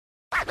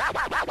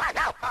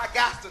I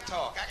got to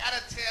talk. I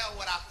got to tell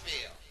what I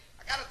feel.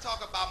 I got to talk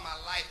about my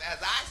life as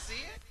I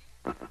see it.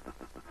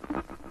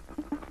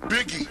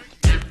 Biggie.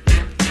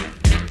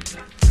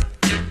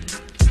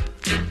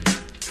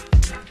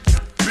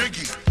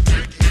 Biggie.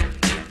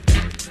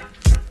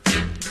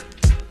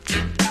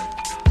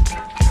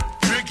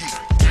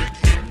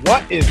 Biggie.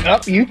 What is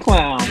up, you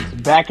clowns?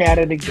 Back at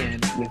it again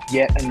with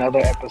yet another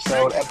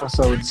episode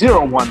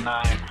 019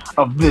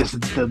 of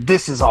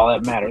This Is All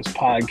That Matters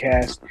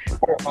podcast.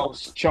 Your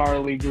host,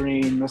 Charlie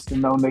Green, Mr.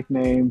 No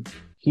Nickname,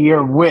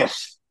 here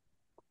with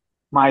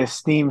my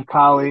esteemed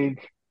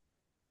colleague,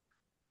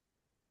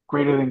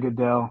 Greater Than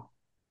Goodell,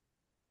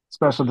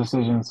 Special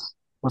Decisions.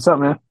 What's up,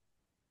 man?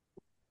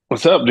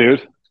 What's up,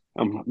 dude?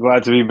 I'm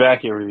glad to be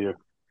back here with you.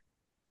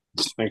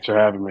 Thanks for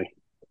having me.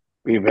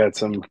 We've had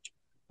some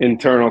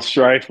internal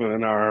strife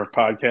within our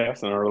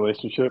podcast and our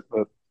relationship,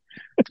 but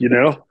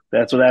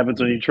that's what happens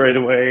when you trade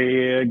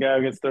away a guy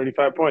who gets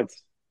 35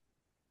 points.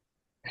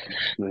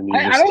 And then you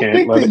I just don't can't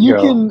think let that it you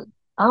go. can.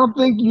 I don't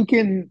think you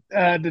can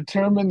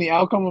determine the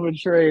outcome of a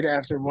trade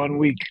after 1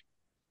 week.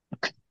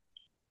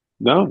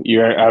 No,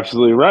 you're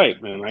absolutely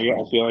right, man. I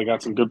feel I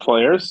got some good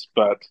players,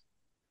 but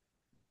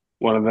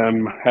one of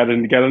them had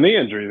to get a knee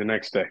injury the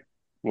next day.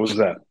 What was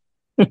that?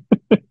 What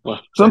It's the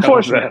hell was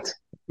unfortunate. that?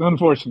 It's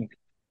unfortunate.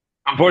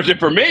 Unfortunate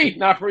for me,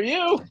 not for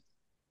you.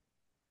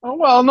 Oh,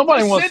 well,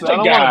 nobody Just wants sit to. I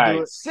the don't want to do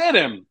guy. it. Sit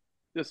him.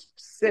 Just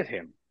sit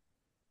him.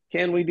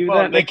 Can we do Well,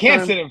 that they next can't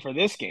time? sit him for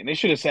this game. They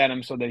should have sat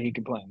him so that he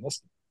could play in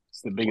this.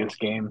 It's the Well, biggest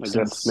game I guess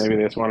since. maybe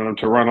they just wanted him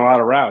to run a lot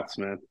of routes,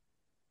 man.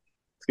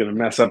 It's going to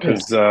mess up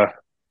Yeah,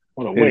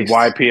 what a his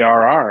waste.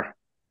 YPRR.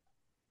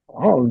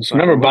 Oh, It's just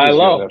not remember, going to look buy as good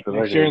low. after that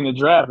Next year in game. the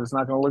draft, it's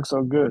not going to look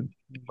so good.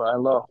 Buy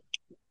low.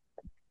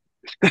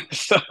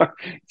 So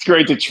it's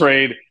great to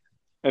trade,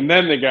 and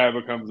then the guy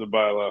becomes a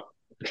buy low.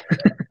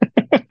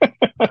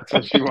 That's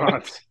what she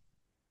wants.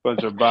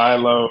 Bunch of buy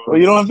lows, Well,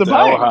 you don't have to buy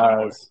sell him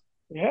anymore. highs.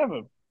 You have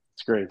him.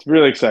 It's great. It's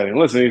really exciting.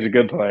 Listen, he's a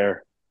good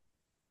player.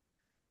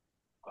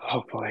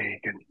 Hopefully, he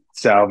can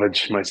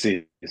salvage my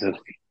season.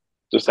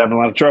 Just having a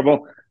lot of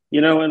trouble,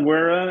 and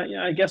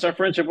I guess our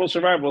friendship will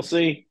survive. We'll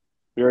see.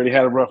 We already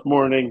had a rough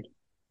morning.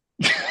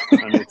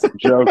 I made some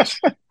jokes.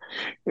 I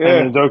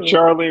Yeah. made a joke,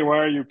 Charlie, why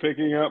are you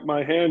picking up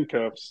my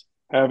handcuffs?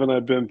 Haven't I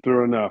been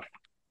through enough?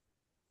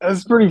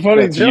 That's a pretty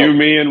funny That's you, joke.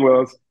 me, and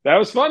Willis. That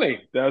was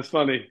funny. That was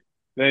funny.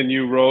 Then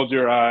you rolled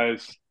your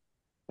eyes,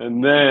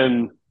 and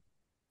then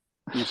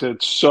you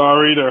said,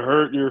 sorry to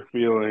hurt your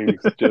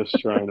feelings, just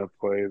trying to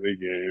play the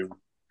game.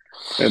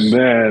 And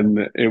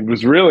then it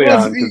was really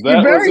Well, on because you're that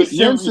was very you.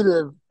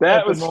 sensitive at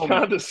That the was moment.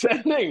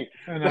 condescending.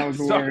 And I was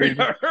That's sorry worried.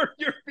 to hurt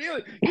your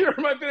feelings. You hurt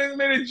my feelings.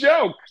 Made a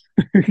joke.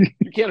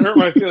 You can't hurt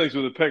my feelings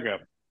with a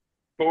pickup.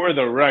 For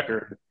the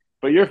record,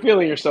 but you're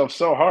feeling yourself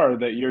so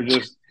hard that you're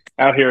just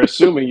out here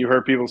assuming you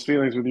hurt people's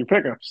feelings with your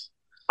pickups.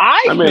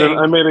 I I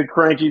think made a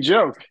cranky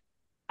joke.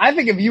 I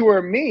think if you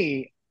were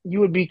me,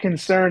 you would be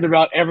concerned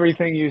about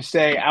everything you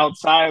say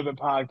outside of the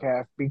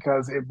podcast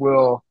because it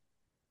will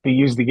be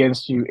used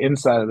against you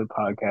inside of the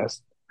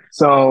podcast.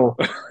 So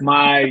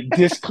my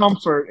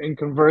discomfort in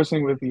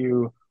conversing with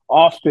you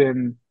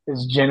often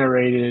is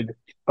generated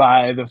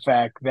by the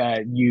fact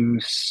that you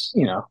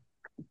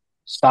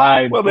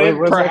side. Well, then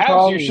What's that perhaps you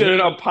called?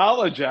 shouldn't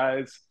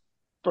apologize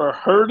for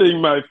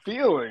hurting my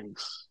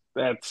feelings.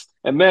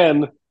 And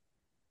then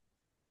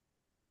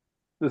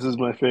this is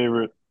my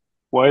favorite.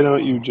 Why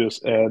don't you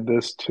just add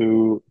this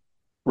to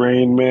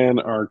Rain Man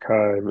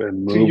archive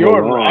and To move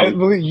your, I along?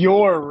 believe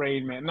your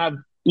Rain Man, not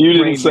You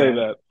didn't Rain say Man.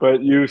 that,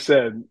 but you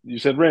said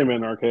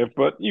Rayman Archive,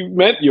 but you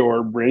meant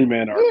your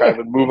Rayman Yeah, Archive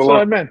and move that's what I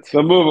along. meant.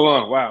 So move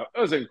along. Wow,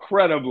 that was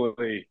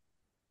incredibly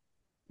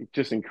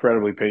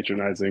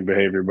patronizing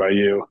behavior by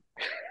you.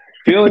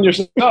 Feeling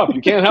yourself,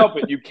 you can't help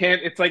it. You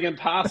can't. It's like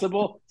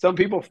impossible. Some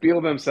people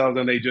feel themselves,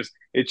 and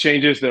it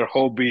changes their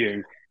whole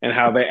being and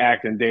how they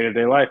act in day to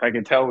day life. I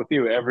can tell with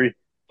you every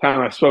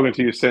time I've spoken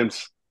to you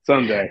since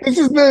Sunday. This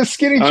is the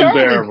Skinny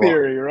Charlie Unbearable.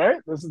 theory, right?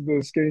 This is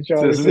the Skinny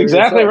Charlie This is theory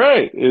exactly itself.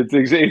 right.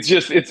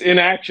 It's in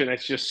action.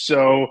 It's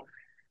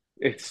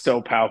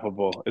so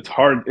palpable. It's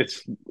hard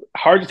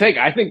to take.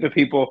 I think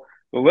the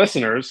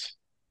listeners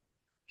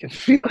can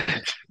feel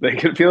it. They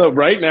can feel it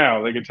right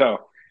now. They can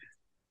tell.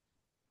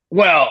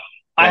 Well,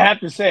 I Well, have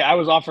to say, I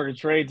was offered a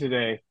trade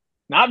today,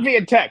 not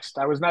via text.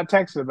 I was not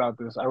texted about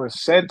this. I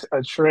was sent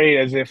a trade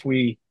as if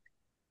we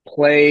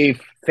play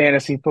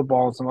fantasy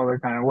football in some other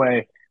kind of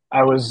way.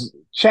 I was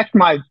checked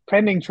my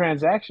pending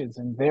transactions,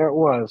 and there it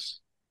was,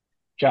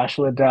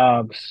 Joshua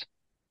Dobbs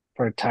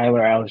for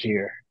Tyler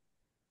Algier.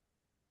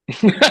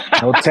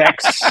 No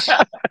text,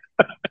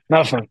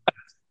 nothing.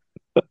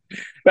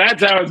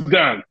 that's how it's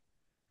done.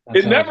 That's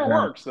It how it's never done.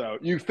 works though.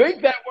 You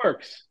think that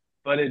works,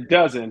 but it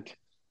doesn't.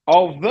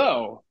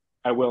 Although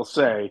I will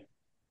say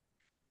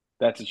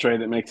that's a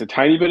trade that makes a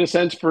tiny bit of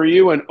sense for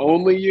you and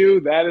only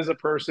you. That is a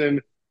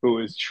person who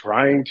is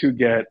trying to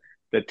get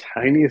the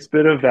tiniest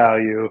bit of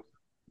value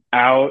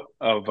out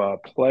of a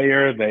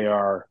player they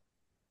are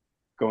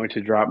going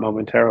to drop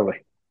momentarily.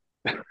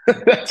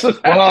 That's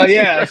what Well, happens.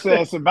 yeah,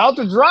 it's about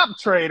to drop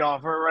trade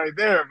offer right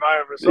there if I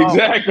ever saw one.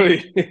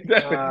 Exactly.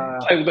 Exactly. Uh,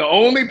 Like the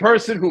only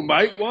person who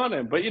might want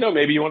him, but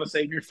maybe you want to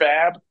save your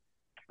fab.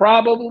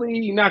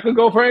 Probably not going to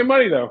go for any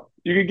money though.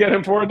 You could get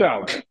him for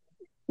 $1.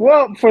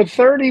 well, for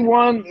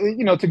 31,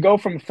 to go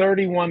from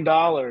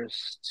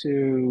 $31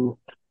 to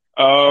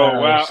Oh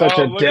wow! such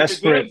Oh, a look at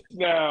desperate, this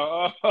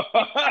now.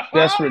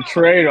 desperate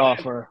trade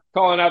offer.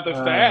 Calling out the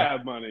Uh,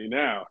 fab money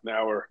now.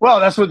 Now well,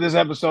 that's what this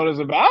episode is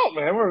about,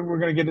 man. We're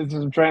going to get into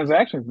some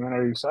transactions, man.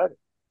 Are you excited?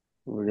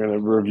 we're going to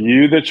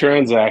review the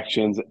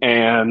transactions,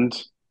 and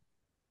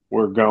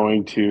we're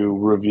going to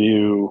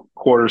review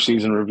quarter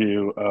season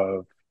review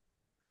of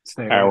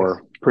Stayaways.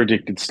 our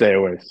predicted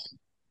stayaways.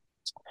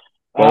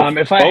 Both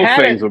If I both had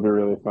it, things will be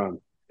really fun.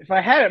 if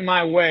I had it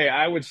my way,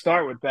 I would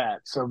start with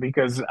that. So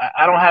because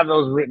I don't have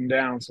those written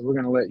down, so we're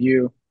going to let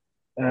you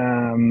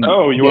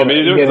Oh, you get want me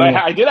to do it? get Because in.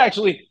 I did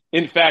actually,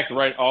 in fact,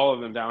 write all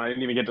of them down. I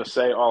didn't even get to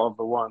say all of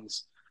the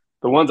ones.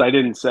 The ones I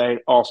didn't say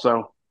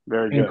also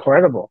very good.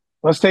 Incredible.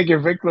 Let's take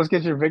your Let's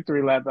get your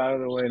victory lap out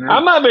of the way now.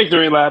 I'm not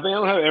victory lapping. I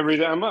don't have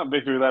everything. I'm not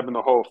victory lapping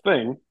the whole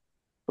thing.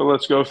 But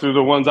let's go through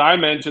the ones I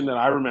mentioned that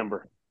I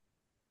remember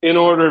in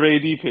order of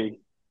ADP.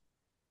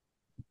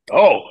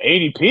 Oh,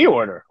 ADP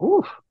order.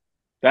 Oof.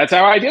 That's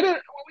how I did it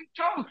when we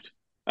talked,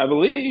 I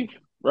believe,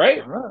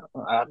 right?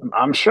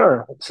 I'm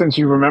sure since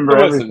you remember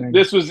But listen, everything,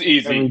 this was every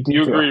easy. You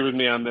detail. agree with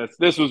me on this.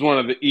 This was one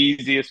of the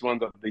easiest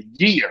ones of the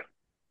year.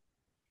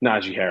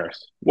 Najee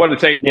Harris. What a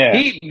take. Yeah,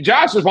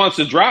 Josh just wants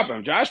to drop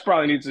him. Josh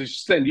probably needs to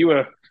send you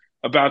a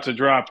about to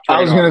drop I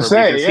trade was gonna offer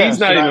say, because yeah. he's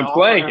not Should I even offer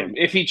playing him? him.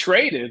 If he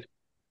traded,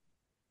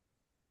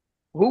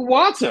 who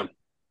wants him?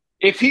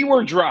 If he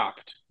were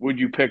dropped, would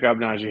you pick up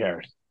Najee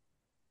Harris?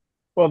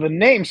 Well, the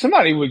name.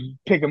 Somebody would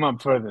pick him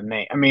up for the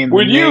name. I mean, the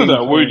Would you name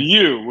though? Would thing.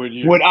 you? Would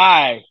you? Would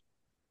I?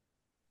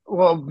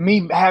 Well,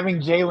 me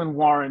having Jalen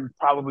Warren,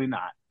 probably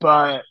not.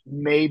 But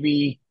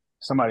maybe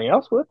somebody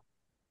else would.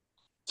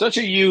 Such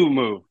a you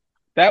move.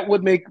 That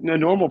would make a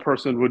normal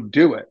person would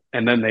do it,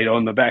 and then they'd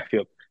own the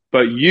backfield.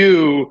 But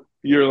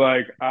you're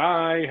like,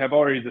 I have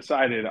already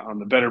decided on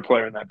the better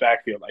player in that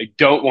backfield. I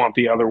don't want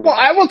the other Well,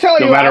 one, I will tell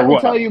no you. I matter will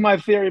what. tell you my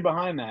theory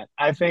behind that.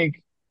 I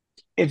think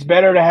it's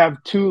better to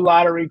have two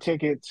lottery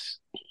tickets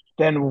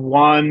than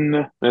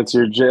one That's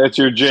your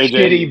shitty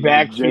JJ,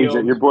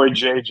 backfield. your boy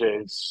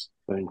JJ's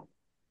thing.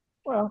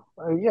 Well,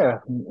 yeah,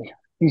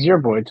 he's your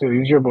boy too.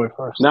 He's your boy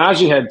first.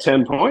 Najee had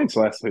 10 points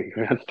last week,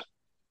 man.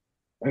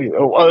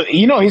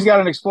 He's got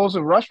an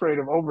explosive rush rate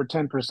of over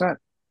 10%,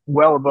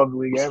 well above the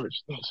league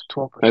average. It's I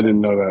 12%.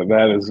 didn't know that.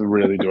 That is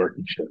really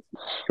dorky shit.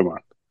 Come on.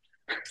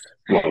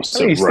 I mean, he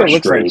still Rush looks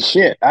like grade.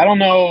 shit. I don't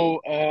know.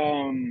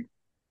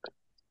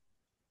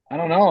 I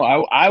don't know.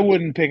 I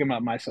wouldn't pick him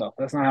up myself.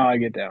 That's not how I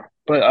get down.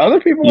 But other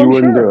people, You I'm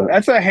wouldn't sure. do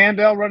That's a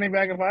Handel running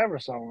back if I ever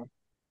saw one.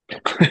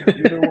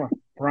 Either it. one.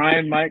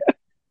 Brian, Mike.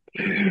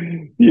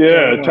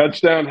 Yeah,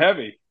 touchdown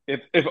heavy.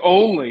 If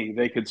only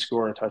they could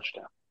score a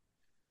touchdown.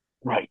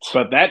 Right.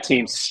 But that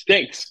team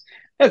stinks.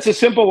 That's a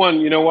simple one.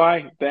 You know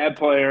why? Bad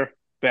player,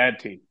 bad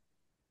team.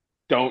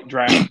 Don't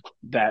draft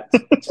that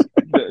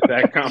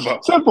combo.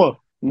 Simple.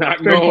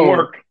 Not going to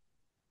work.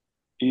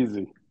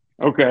 Easy.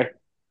 Okay.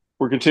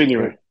 We're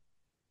continuing. Good.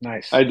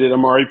 Nice. I did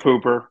Amari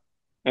Cooper.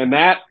 And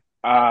that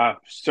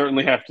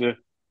certainly have to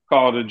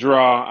call it a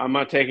draw. I'm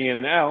not taking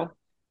an L.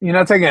 You're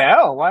not taking an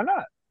L. Why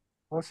not?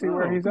 Let's see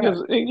where he's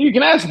at. You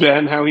can ask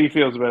Ben how he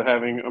feels about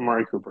having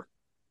Amari Cooper.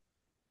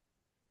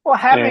 Well,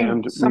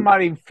 having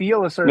somebody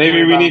feel a certain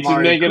maybe way we about need to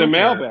Amari make it a Cooper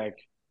mailbag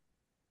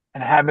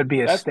and have it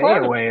be a That's stay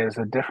away is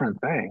a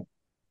different thing.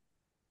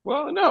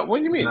 Well, no. What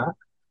do you mean?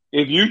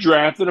 If you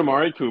drafted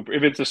Amari Cooper,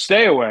 if it's a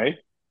stay away,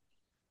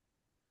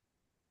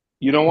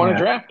 you don't want to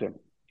draft him.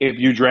 If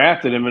you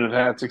drafted him and have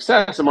had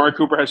success, Amari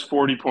Cooper has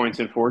 40 points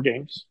in 4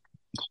 games.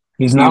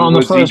 He's not on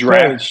the first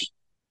page.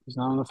 He's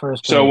not on the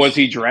first page. So was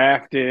he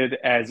drafted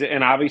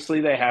and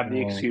obviously they have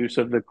the excuse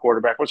of the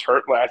quarterback was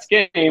hurt last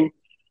game,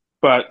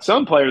 but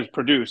some players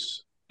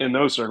produce in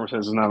those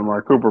circumstances, not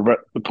Amari Cooper. But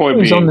the point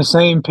being, he's on the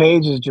same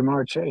page as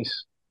Jamar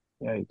Chase.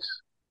 Yikes.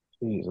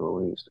 Jeez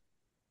Louise.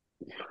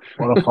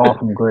 What a fall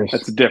from grace.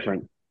 It's a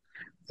different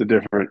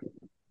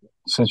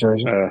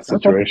situation.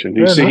 Situation.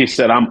 You see, he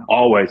said, "I'm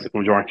always."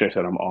 When Jamar Chase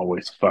said, "I'm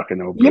always fucking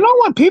open." You know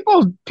what?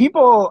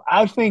 People.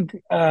 I think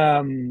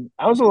I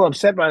was a little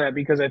upset by that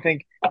because I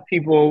think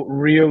people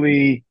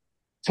really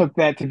took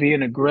that to be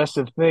an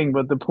aggressive thing.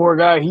 But the poor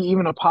guy, he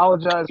even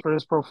apologized for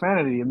his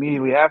profanity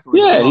immediately afterwards.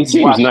 Yeah, he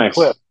seems nice.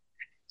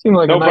 Seemed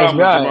like no a nice problem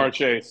guy. with Jamar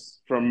Chase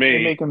from me.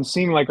 They make him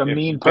seem like a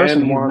mean Ben person.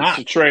 Ben wants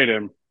to trade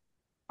him.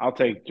 I'll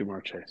take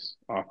Jamar Chase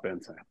off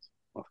Ben's hands.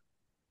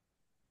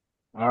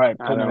 All right,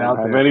 I don't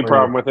have any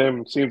problem with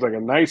him. Seems like a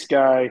nice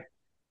guy,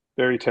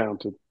 very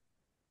talented.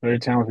 Very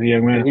talented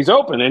young man. And he's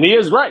open, and he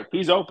is right.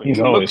 He's open. He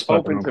looks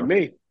open to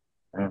me.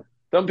 Yeah.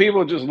 Some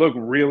people just look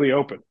really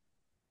open.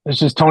 It's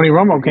just Tony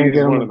Romo can't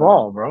get him the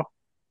ball, bro.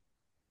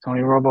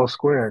 Tony Romo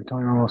squared. Is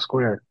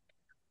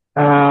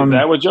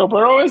that what Joe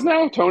Burrow is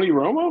now? Tony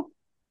Romo?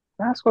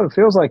 That's what it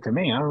feels like to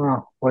me. I don't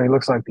know what he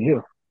looks like to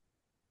you.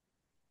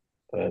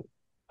 But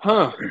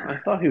Huh. I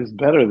thought he was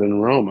better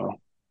than Romo.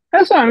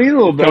 That's not. I mean, he's a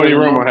little better Tony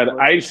than Romo Romo, had but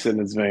ice in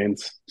his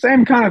veins.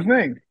 same kind of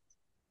thing.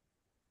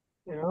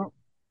 You know.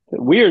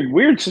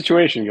 Weird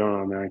situation going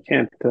on there. I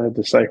can't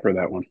decipher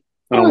that one.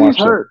 I Well, don't he's watch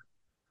that. hurt.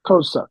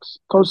 Coach sucks.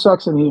 Coach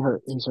sucks, and he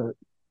hurt. He's hurt.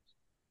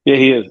 Yeah,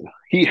 he is.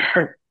 He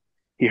hurt.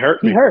 He hurt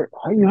He me. hurt.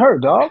 How you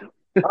hurt, dog?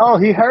 Oh,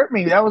 he hurt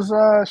me. That was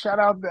shout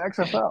out to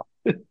XFL.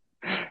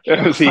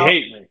 Does he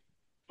hate me?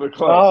 But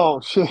close.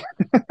 Oh shit!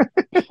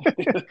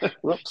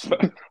 Whoops.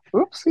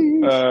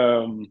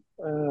 Oopsies.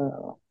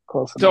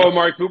 Close enough. So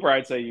Amari Cooper,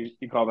 I'd say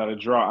you call that a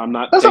draw. I'm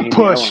not. That's a taking the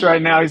L push on right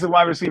that. now. He's a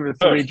wide receiver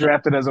 3,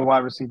 drafted as a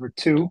wide receiver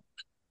 2.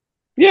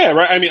 Yeah,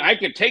 right. I mean, I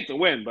could take the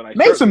win, but I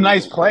Made some certainly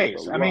nice don't call it a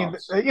plays. I mean,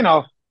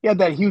 loss. he had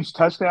that huge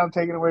touchdown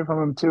taken away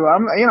from him too.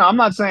 I'm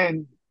not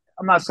saying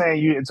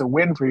it's a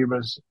win for you,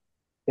 but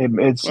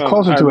it's Well,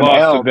 closer I to an lost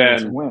L to than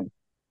it's a Ben. win.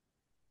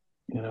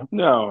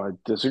 No, I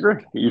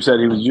disagree. You said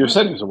he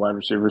was a wide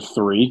receiver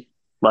 3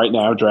 right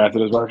now,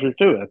 drafted as wide receiver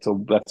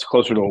 2. That's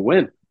closer to a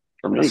win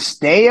for me.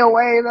 Stay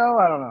away though.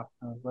 I don't know.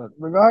 But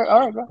all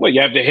right, go. What,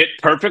 you have to hit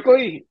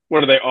perfectly?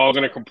 What, are they all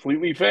going to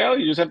completely fail?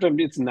 You just have to.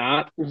 It's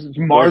not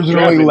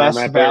Marginally less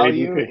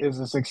value ADP. is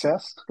a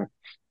success.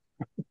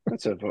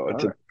 It's a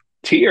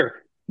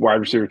tier wide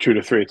receiver 2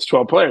 to 3. It's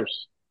 12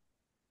 players.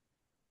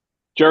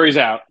 Jury's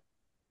out.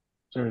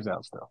 Jury's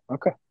out still.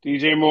 Okay.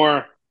 DJ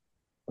Moore.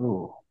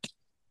 Ooh.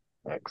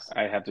 Thanks.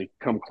 I have to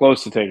come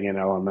close to taking an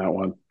L on that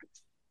one.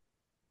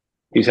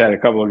 He's had a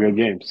couple of good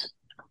games.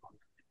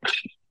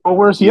 Well,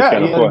 where's he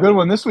at? He had play. a good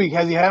one this week.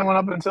 Has he had one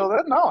up until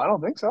then? No, I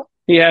don't think so.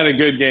 He had a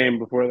good game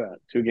before that.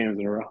 2 games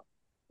in a row.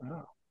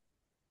 Oh.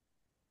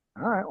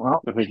 All right.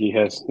 Well, I think he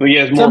has more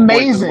it's points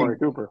amazing. than Amari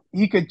Cooper.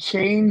 He could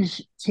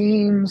change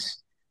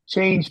teams,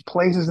 change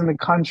places in the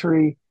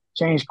country,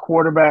 change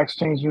quarterbacks,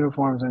 change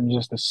uniforms in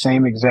just the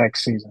same exact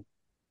season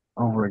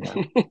over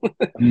again.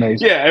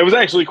 Amazing. Yeah, it was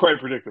actually quite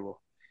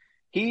predictable.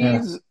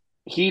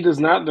 He does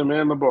not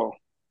demand the ball,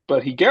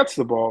 but he gets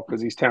the ball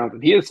because he's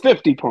talented. He has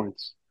 50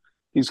 points.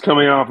 He's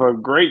coming off a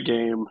great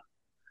game,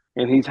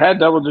 and he's had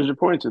double-digit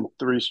points in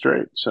 3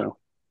 straight. So,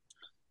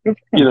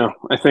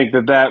 I think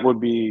that would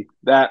be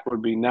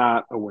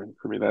not a win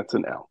for me. That's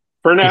an L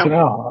for now. It's an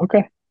L.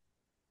 Okay,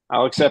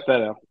 I'll accept that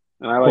L,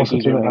 and I like Closer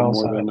DJ to the L more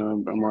side. than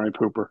Amari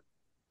Cooper.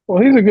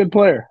 Well, he's a good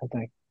player, I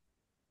think.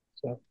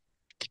 So,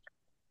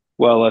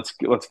 well, let's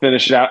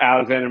finish it out.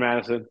 Alexander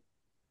Madison.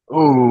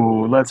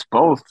 Ooh, let's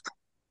both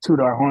toot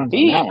our horns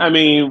on that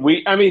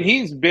one.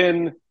 He's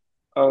been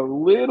a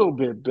little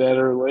bit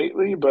better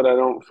lately, but I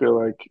don't feel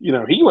like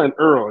he went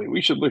early.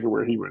 We should look at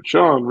where he went.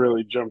 Sean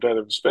really jumped out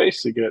of his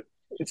space to get.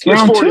 It's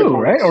round 2, points.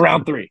 right? Or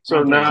round 3.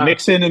 So now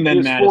Nixon and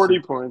then Madison. 40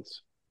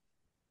 points.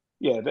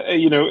 Yeah,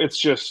 it's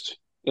just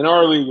in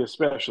our league,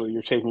 especially,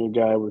 you're taking a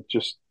guy with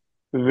just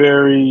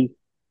very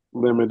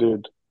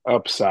limited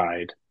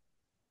upside.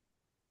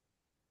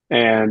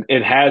 And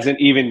it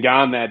hasn't even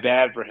gone that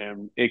bad for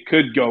him. It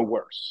could go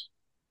worse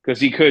because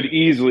he could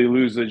easily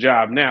lose the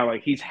job now.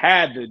 Like, he's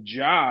had the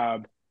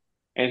job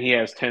and he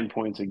has 10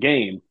 points a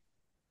game.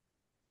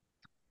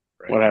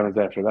 Right. What happens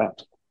after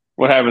that?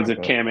 What happens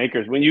if Cam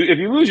Akers if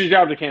you lose your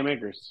job to Cam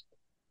Akers?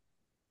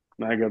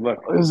 Not a good look.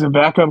 He's a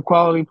backup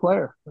quality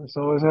player. That's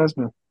always has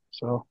been.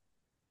 So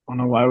I don't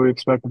know why we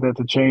expected that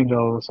to change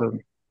all of a sudden.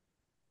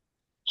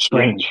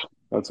 Strange. Yeah,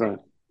 that's right.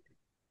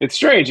 It's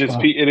strange.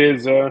 It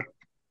is.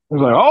 It's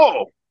like,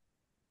 oh,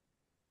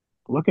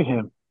 look at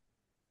him.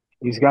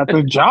 He's got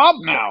the job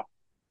now.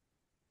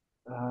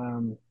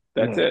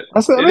 That's it.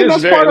 That's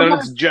part of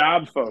it's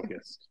job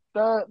focused.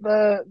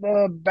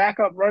 The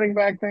backup running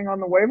back thing on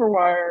the waiver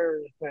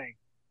wire thing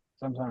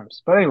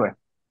sometimes. But anyway,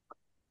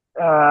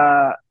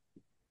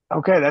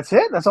 okay, that's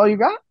it. That's all you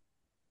got.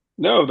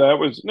 No,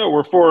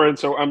 we're 4 in,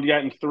 so I'm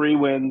getting 3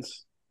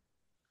 wins,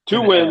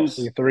 2 wins,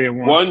 3 and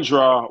 1, 1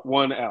 draw,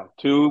 1 L.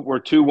 We're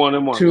 2 1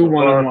 and 1. 2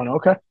 1 and 1.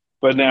 Okay.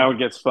 But now it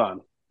gets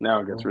fun.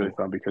 Now it gets really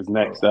fun because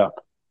next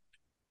up,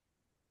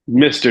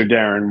 Mr.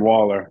 Darren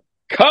Waller.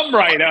 Come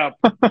right up.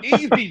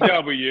 Easy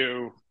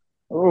W.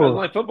 How's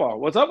my football?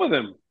 What's up with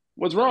him?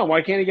 What's wrong?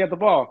 Why can't he get the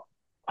ball?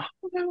 I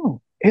don't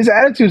know. His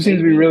attitude seems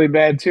to be really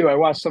bad, too. I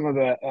watched some of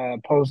the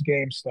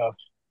post-game stuff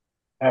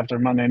after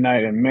Monday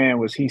night, and, man,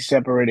 was he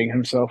separating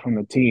himself from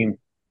the team.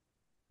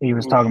 He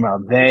was talking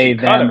about they,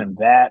 them, and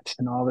that,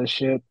 and all this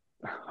shit.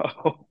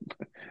 Oh,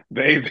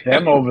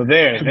 them over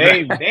there.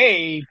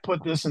 They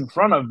put this in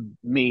front of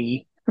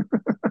me.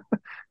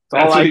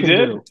 That's all what I he can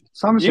did. do.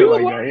 Some shit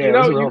like that.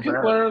 Yeah, you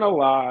can learn a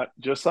lot,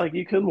 just like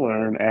you can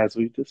learn, as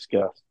we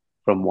discussed,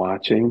 from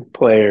watching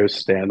players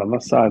stand on the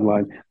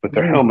sideline with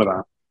their helmet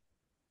on,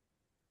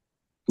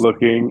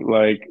 looking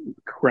like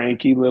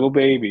cranky little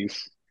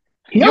babies.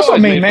 He also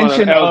made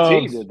mention of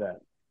LT did that.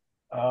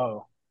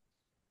 Oh,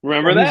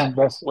 remember that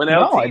when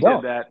LT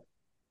did that?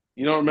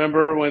 You don't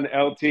remember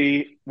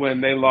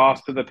when they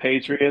lost to the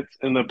Patriots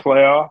in the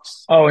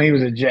playoffs? Oh, he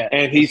was a Jet,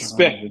 and he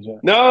spent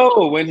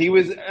when he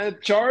was a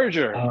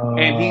Charger,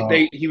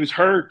 and he was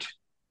hurt,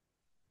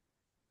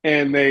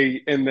 and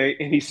they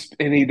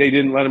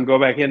didn't let him go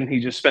back in. And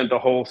he just spent the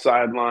whole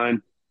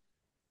sideline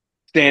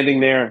standing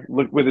there,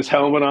 look with his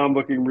helmet on,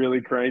 looking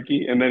really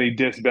cranky, and then he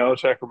dissed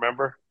Belichick.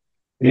 Remember,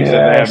 he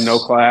said they have no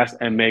Yes. class,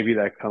 and maybe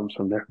that comes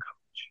from their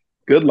coach.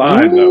 Good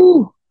line though.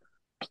 Ooh.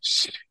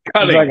 He's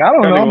like, I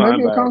don't know. Cutting Maybe line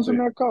it by comes from LT.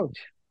 their coach.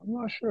 I'm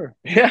not sure.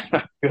 Yeah,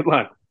 good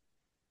line.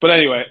 But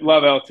anyway,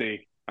 love LT.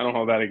 I don't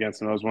hold that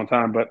against him. That was one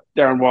time, but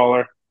Darren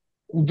Waller.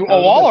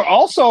 Waller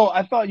also,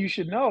 I thought you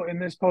should know in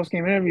this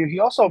post-game interview, he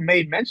also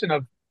made mention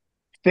of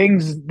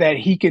things that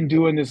he can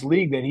do in this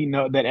league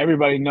that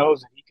everybody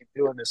knows that he can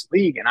do in this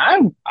league. And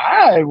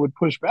I would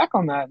push back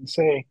on that and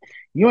say,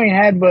 you ain't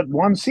had but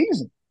one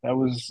season. That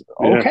was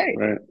okay.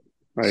 Yeah, right.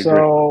 I agree.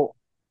 So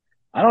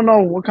I don't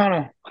know what kind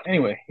of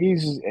anyway,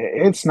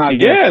 it's not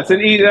good. Yeah,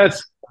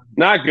 that's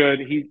not good.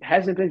 He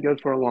hasn't been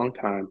good for a long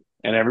time.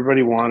 And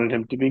everybody wanted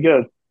him to be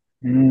good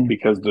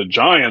because the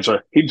Giants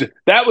are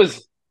that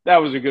was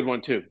a good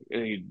one too.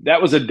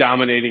 That was a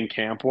dominating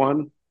camp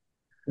one.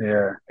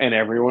 Yeah. And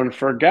everyone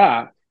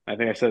forgot. I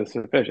think I said this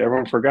to the fish.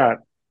 Everyone forgot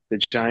the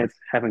Giants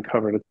haven't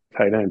covered a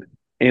tight end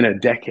in a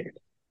decade.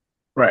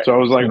 Right. So I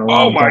was like,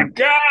 oh my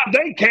God,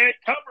 they can't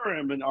cover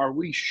him. And are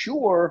we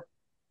sure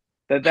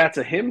that that's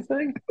a him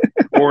thing?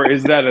 Or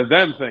is that a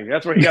them thing?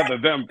 That's where he got the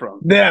them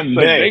from.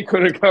 They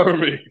couldn't cover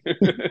me.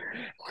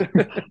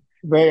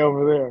 They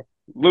over there.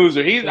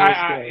 Loser.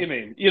 I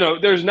mean,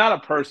 there's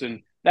not a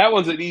person. That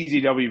one's an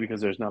easy W because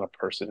there's not a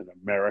person in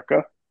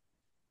America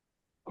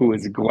who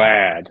is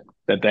glad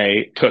that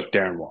they took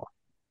Darren Waller.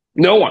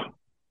 No one.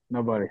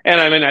 Nobody.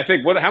 And I mean, I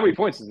think how many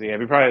points does he have?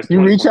 He probably has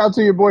 20 You reach points. out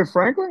to your boy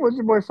Franklin? What's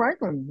your boy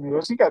Franklin?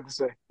 What's he got to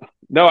say?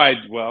 No,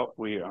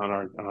 we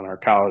on our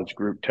college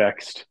group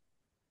text,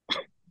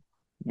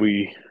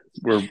 we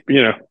were,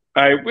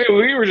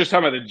 we were just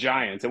talking about the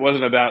Giants. It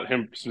wasn't about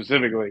him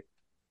specifically.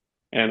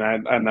 And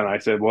then I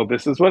said, well,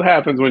 this is what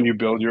happens when you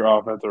build your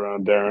offense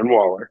around Darren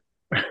Waller.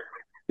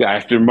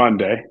 After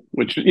Monday,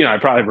 which, I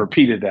probably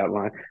repeated that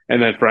line.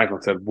 And then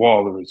Franklin said,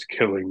 Waller is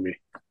killing me.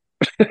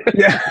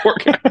 Yeah.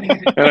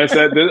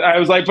 And I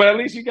was like, but at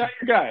least you got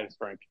your guys,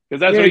 Frank. Because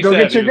that's what he go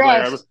said. Get your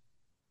guys.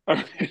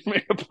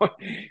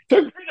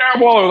 Took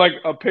Darren Waller like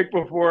a pick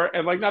before,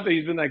 and like not that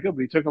he's been that good,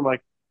 but he took him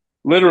like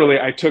literally.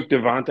 I took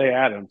Devontae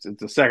Adams.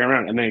 It's the second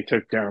round, and then he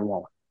took Darren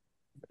Waller.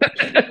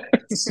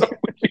 So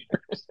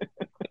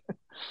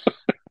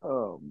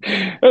oh,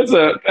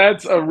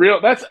 that's a real.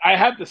 I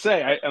have to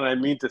say, and I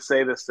mean to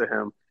say this to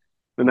him,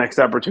 the next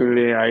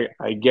opportunity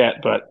I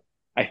get, but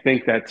I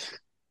think that's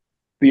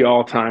the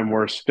all-time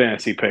worst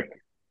fantasy pick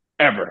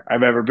I've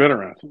ever been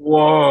around.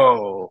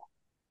 Whoa.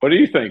 What do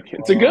you think?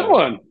 It's a good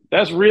one.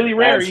 That's really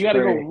rare. That's you got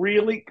to go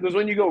really, because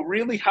when you go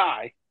really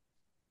high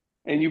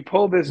and you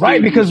pull this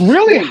right, dude, because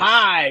really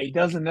high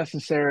doesn't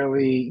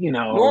necessarily,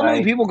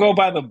 Normally people go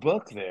by the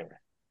book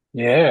there.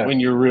 Yeah. When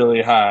you're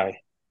really high.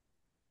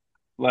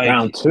 Like,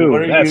 round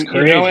two. That's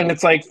crazy. And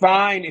it's like,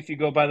 fine if you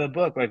go by the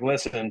book. Like,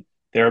 listen,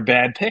 there are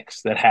bad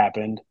picks that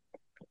happened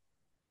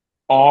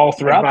all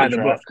throughout the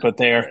draft, but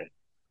they're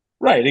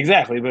right,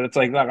 exactly. But it's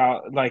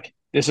like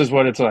this is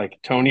what it's like.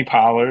 Tony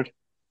Pollard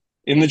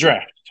in the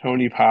draft.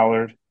 Tony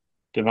Pollard,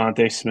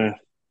 Devontae Smith,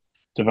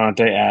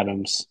 Devontae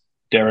Adams,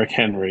 Derrick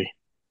Henry,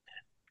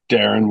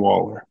 Darren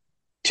Waller,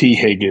 T.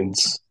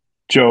 Higgins,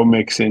 Joe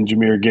Mixon,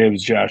 Jahmyr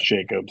Gibbs, Josh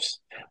Jacobs.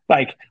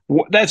 Like,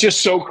 that's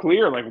just so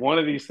clear. Like, one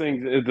of these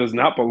things, it does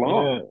not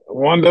belong. Yeah,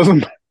 one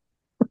doesn't.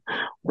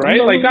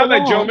 Right? Like, not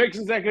that Joe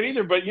Mixon's that good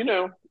either, but,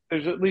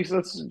 there's at least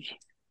that's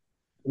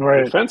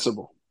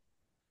defensible.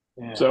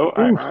 Yeah. So,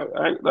 I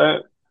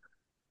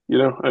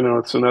know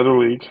it's another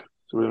league,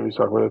 so we don't need to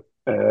talk about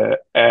it.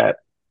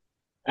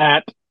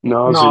 At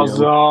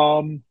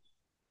nauseum.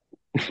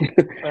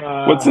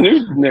 What's the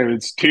new name?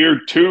 It's tier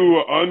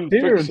 2 unfixable.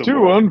 Tier 2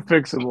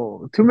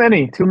 unfixable. Too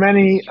many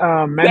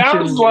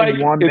mentions like,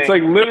 in one it's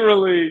name. like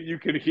literally you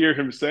could hear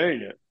him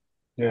saying it.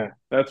 Yeah.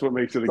 That's what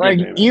makes it a good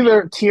name.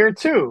 Either tier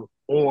 2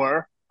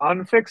 or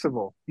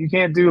unfixable. You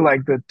can't do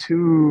like the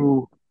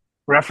two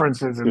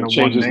references in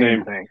the one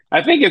name thing.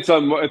 I think it's a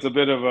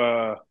bit of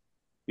a,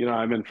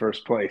 I'm in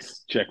first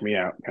place. Check me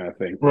out kind of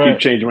thing. Right. Keep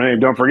changing my name.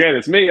 Don't forget,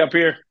 it's me up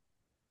here.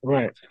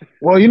 Right.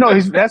 Well,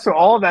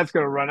 all of that's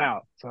going to run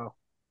out. So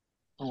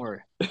don't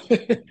worry.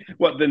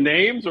 What, the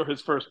names or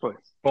his first place?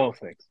 Both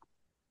things.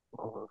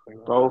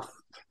 Both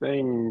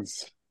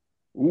things.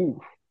 Ooh.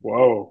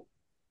 Whoa.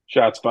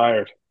 Shots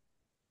fired.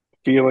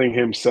 Feeling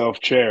himself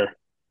chair.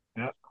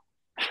 Yep.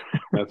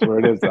 That's where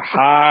it is. The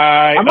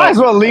high. I might as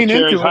well lean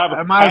into it.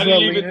 I might as well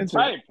lean into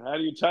it. How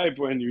do you type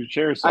when your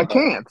chair is so I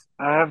can't.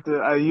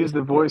 I use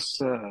the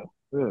voice. I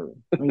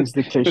use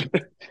dictation.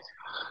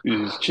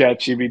 Use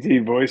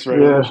ChatGPT voice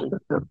recognition.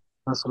 Yeah,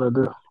 that's what I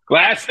do.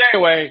 Last day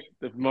away,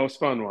 the most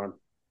fun one.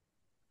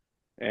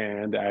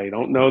 And I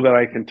don't know that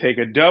I can take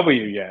a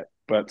W yet,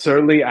 but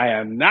certainly I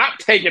am not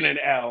taking an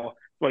L.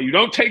 Well, you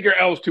don't take your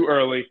L's too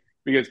early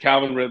because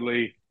Calvin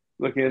Ridley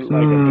looking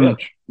like a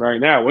bitch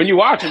right now. When you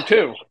watch him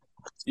too,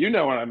 you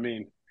know what I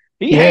mean.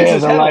 He hangs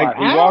his head like,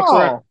 he walks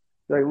around.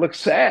 He looks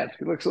sad.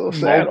 He looks a little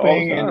sad all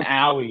the time. And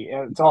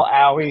owie. It's all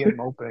owie and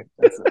moping.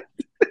 That's it.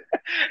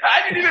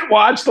 I didn't even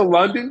watch the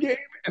London game,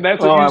 and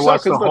that's what you saw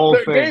because the whole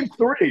thing. Game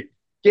 3.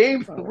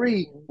 Game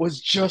 3 was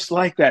just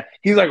like that.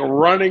 He's like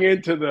running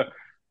into the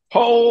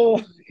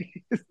hole.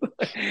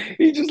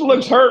 He just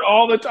looks hurt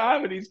all the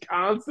time, and he's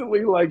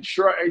constantly like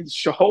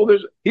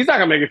shoulders. He's not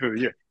gonna make it through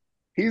the year.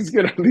 He's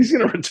gonna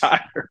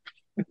retire.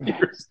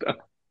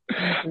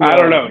 I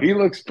don't know. He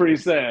looks pretty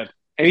sad,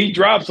 and he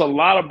drops a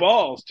lot of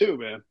balls too,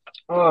 man.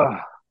 Oh,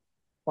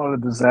 what a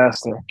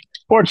disaster!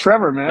 Poor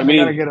Trevor, man. I mean,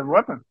 they gotta get a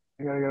weapon.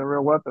 They gotta get a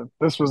real weapon.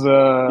 This was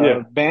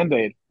a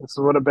Band-Aid. This is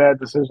what a bad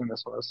decision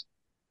this was.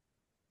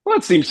 Well,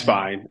 it seems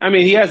fine. I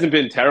mean, he hasn't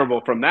been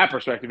terrible from that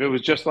perspective. It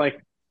was just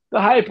like the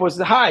hype was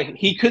the high.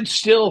 He could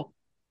still,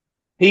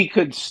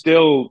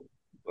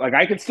 like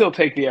I could still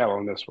take the L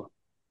on this one.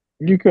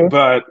 You could,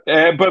 but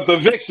the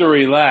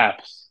victory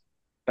laps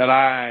that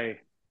I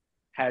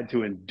had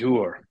to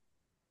endure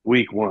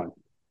week 1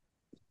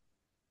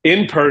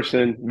 in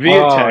person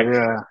via text.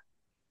 Yeah.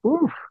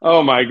 Oof.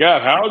 Oh my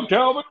God! How did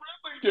Calvin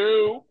Ridley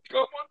do? Come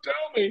on,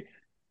 tell me.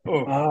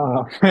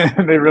 Oh,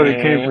 they really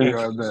came for you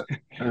on that.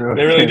 They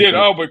really did.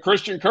 Oh, but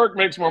Christian Kirk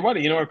makes more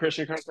money. You know what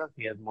Christian Kirk does?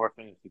 He has more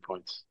fantasy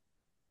points.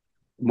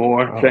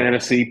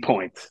 Fantasy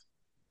points.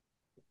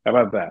 How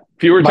about that?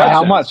 Fewer touchdowns.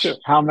 How much? Too.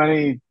 How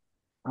many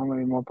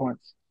more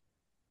points?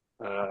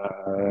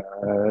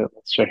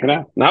 Let's check it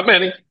out. Not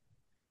many.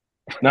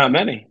 Not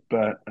many,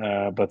 but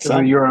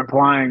some. You're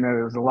implying that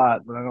it was a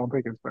lot, but I don't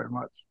think it's very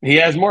much. He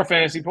has more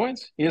fantasy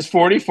points. He has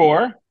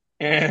 44,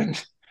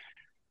 and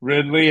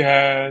Ridley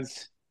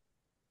has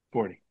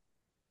 40.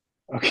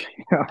 Okay,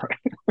 all right.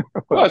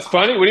 Well, it's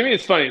funny. What do you mean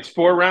it's funny? It's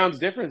 4 rounds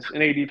difference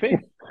in ADP.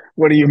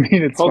 What do you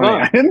mean it's Hold funny?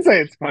 on. I didn't say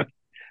it's funny.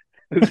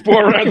 It's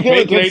 4 rounds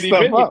difference in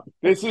ADP.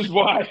 This is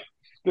why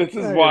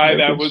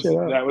that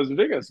was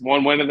ridiculous.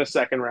 One went in the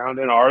second round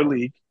in our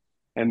league,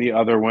 and the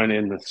other went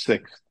in the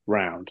 6th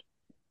round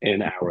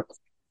in ours.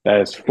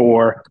 That is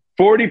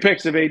 40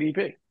 picks of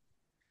ADP.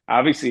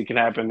 Obviously, it can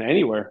happen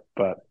anywhere,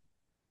 but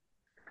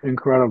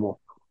incredible.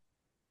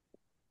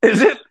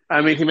 Is it?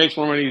 I mean, he makes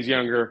more money. He's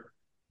younger,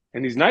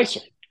 and he's nicer.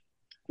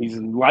 He's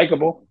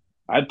likable.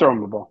 I'd throw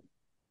him the ball.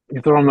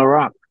 You throw him the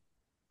rock.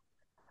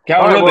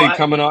 Calvin Ridley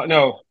coming on.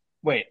 No,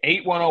 wait,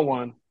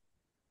 8-101.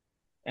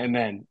 And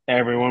then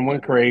everyone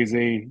went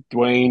crazy.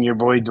 Dwayne, your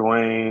boy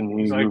Dwayne.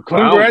 He's like,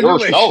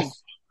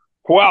 congratulations.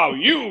 Wow,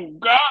 you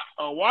got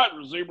a wide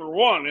receiver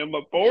 1 in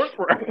the 4th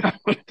round.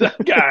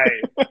 That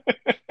guy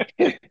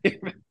can't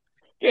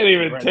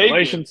even take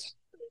it.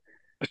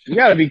 You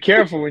got to be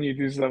careful when you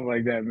do stuff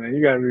like that, man.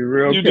 You got to be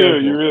real careful. You do.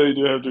 You really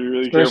do have to be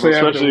really careful,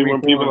 especially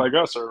when people like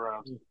us are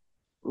around.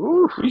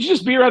 Oof. You should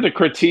just be around to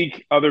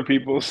critique other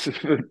people's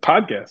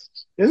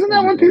podcasts. Isn't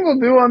that what people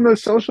do on the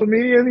social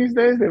media these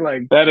days? They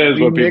that is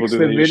what people do.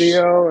 The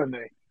video and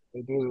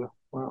they do.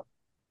 Well,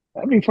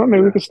 that'd be fun.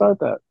 Maybe we could start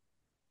that.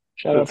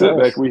 That's it,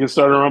 Beck. We can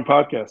start our own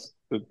podcast.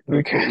 That's what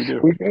we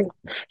do. We can.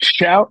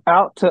 Shout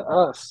out to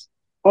us.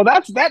 Well,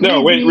 that.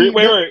 No, wait.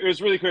 It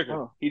was really quick.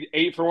 Oh. He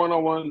 8 for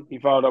 101. He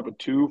followed up with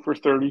 2 for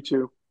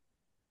 32,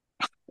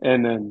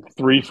 and then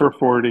 3 for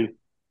 40,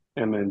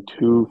 and then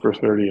 2 for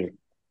 38.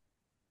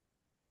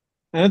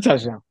 And a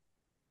touchdown.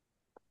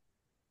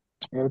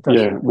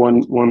 Yeah,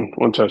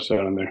 one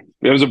touchdown in there.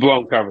 It was a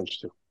blown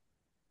coverage too.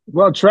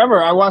 Well, Trevor,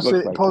 I watched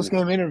the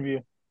post-game interview,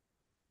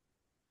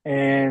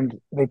 and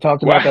they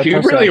talked about that.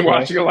 You're really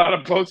watching a lot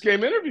of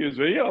post-game interviews,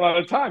 but you got a lot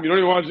of time. You don't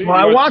even watch.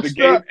 I watched the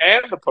game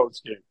and the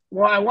post-game.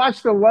 Well, I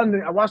watched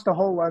the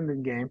whole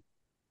London game,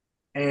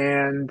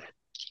 and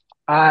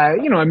I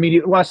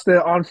immediately watched the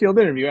on-field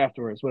interview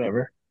afterwards.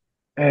 Whatever.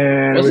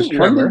 And was the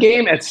London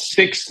game at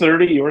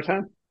 6:30 your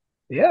time?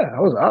 Yeah, I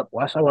was up.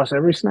 I watched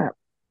every snap.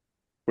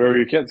 Where were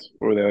your kids?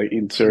 Were they like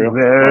eating cereal?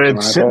 They're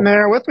sitting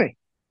there with me.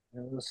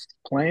 Just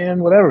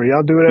playing whatever.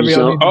 Y'all do whatever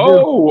y'all need to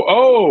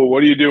do.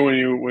 What do you do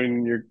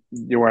when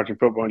you're watching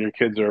football and your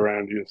kids are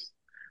around you?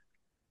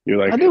 You're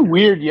like, I do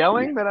weird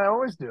yelling that I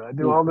always do. I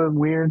do all the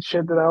weird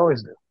shit that I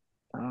always do.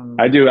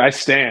 I do. I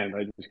stand.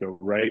 I just go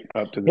right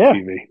up to the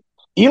TV.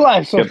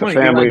 Eli's so funny.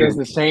 Eli does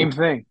the same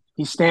thing.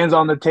 He stands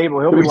on the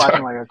table. He'll be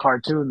watching like a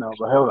cartoon though,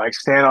 but he'll like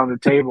stand on the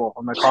table,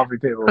 on the coffee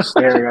table,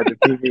 staring at the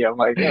TV. I'm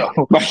like, yo,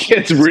 my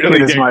kids really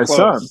get my close.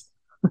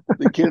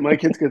 Son. My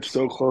kids get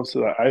so close to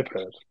the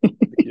iPad.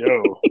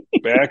 Yo,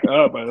 back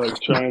up! I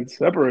like try and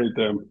separate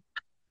them.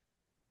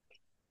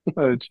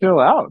 Chill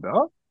out,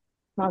 dog.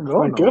 Not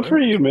going. Good for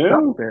you,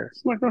 man.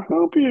 It's not gonna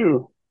help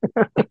you.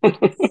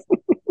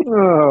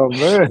 Oh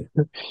man.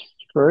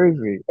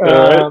 Crazy.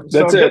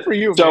 That's it for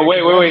you. So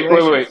wait.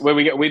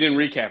 We didn't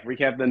recap.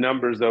 Recap the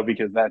numbers though,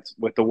 because that's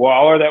with the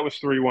Waller. That was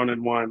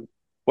 3-1-1.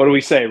 What do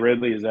we say,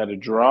 Ridley? Is that a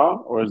draw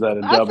or is that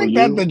a W? I think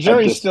that the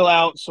jury's still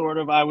out. Sort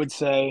of. I would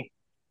say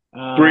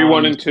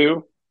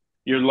 3-1-2.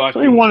 You're lucky.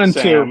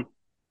 3-1-2.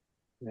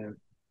 Yeah.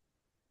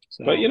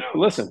 So. But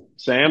listen,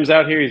 Sam's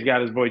out here. He's got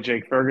his boy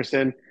Jake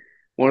Ferguson.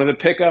 One of the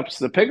pickups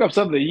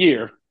of the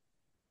year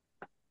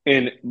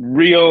in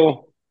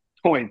real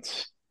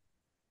points.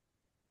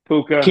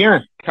 Puka,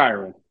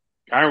 Kyron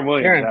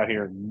Williams out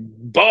here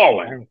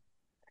balling.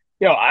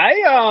 Yo,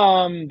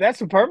 that's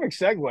a perfect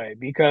segue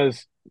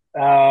because we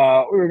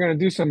were going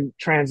to do some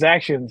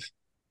transactions.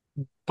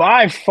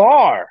 By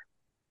far,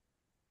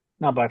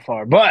 not by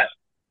far. But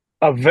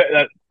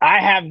I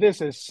have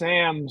this as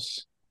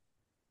Sam's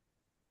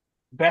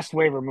best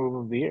waiver move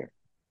of the year,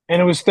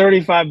 and it was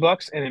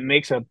 $35, and it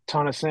makes a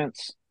ton of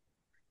sense.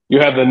 You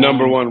have the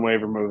number one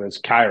waiver move as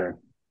Kyron.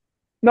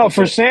 No,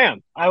 for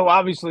Sam. I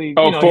obviously.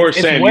 For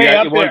Sam, way you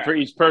got up one there for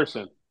each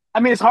person.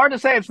 I mean, it's hard to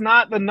say it's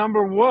not the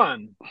number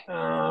one.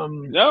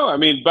 No, I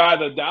mean, by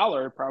the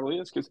dollar, it probably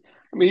is because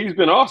he's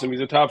been awesome.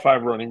 He's a top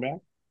 5 running back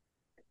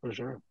for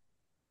sure.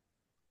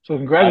 So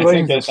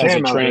congratulations to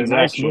Sam. As a transaction,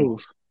 nice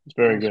move. It's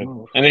very good,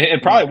 and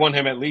it probably won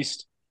him at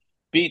least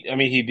he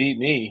beat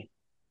me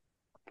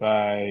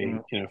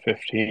by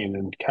 15,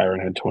 and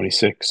Kyron had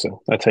 26.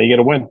 So that's how you get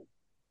a win.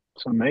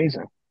 It's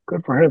amazing.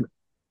 Good for him.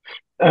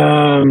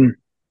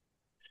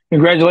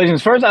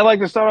 Congratulations. First, I'd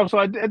like to start off. So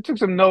I took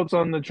some notes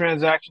on the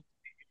transaction.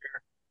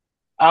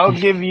 I'll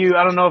give you.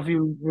 I don't know if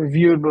you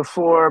reviewed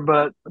before,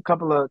 but a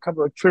couple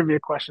of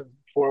trivia questions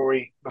before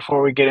we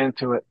get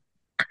into it.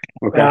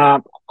 Okay. I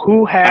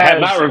have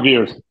not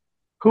reviewed.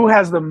 Who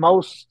has the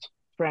most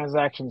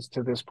transactions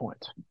to this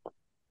point?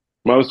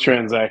 Most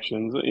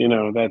transactions.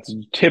 That's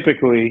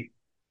typically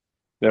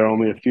there are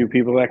only a few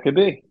people that could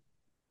be.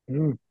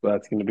 So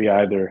that's going to be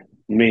either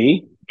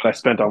me, but I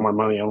spent all my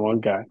money on one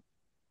guy.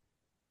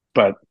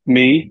 But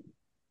me,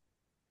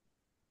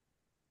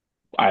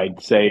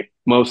 I'd say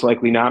most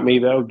likely not me,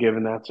 though,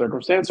 given that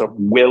circumstance. So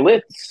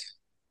Willits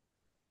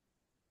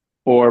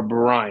or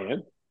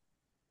Brian.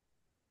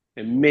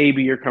 And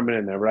maybe you're coming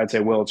in there, but I'd say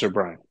Willits or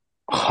Brian.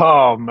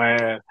 Oh,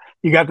 man.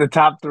 You got the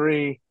top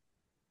 3.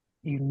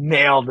 You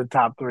nailed the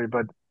top 3,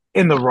 but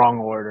in the wrong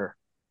order.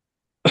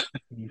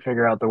 You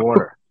figure out the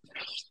order.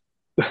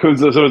 So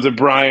is it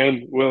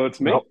Brian,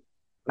 Willits, me?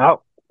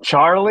 Nope.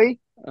 Charlie.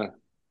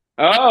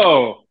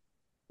 Oh.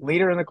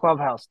 Leader in the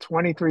clubhouse,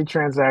 23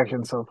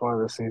 transactions so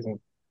far this season.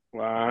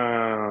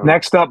 Wow.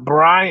 Next up,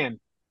 Brian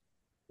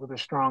with a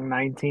strong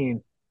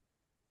 19.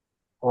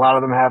 A lot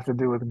of them have to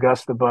do with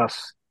Gus the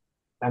Bus.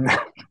 And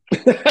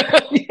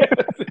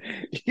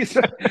you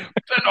spent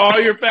all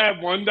your fab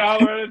 $1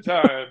 at a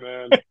time,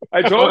 man.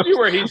 I told you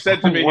where he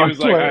said to me, he was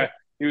like,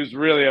 he was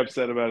really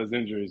upset about his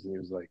injuries, and he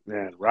was like,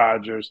 man,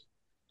 Rodgers,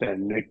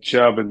 then Nick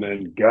Chubb, and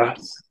then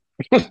Gus.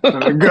 and then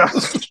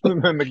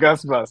the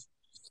Gus Bus.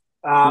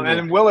 And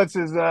then Willits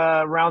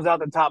rounds out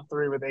the top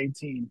 3 with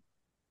 18.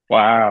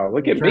 Wow,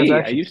 look at me.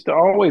 I used to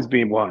always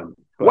be one.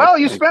 Well,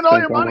 you spent all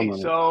your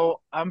money, so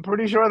I'm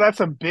pretty sure that's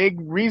a big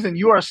reason.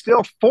 You are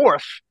still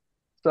 4th.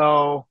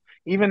 So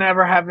even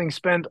ever having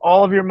spent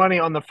all of your money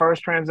on the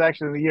first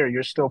transaction of the year,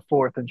 you're still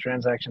 4th in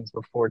transactions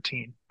with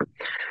 14.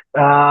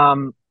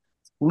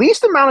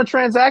 Least amount of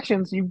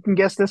transactions, you can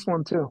guess this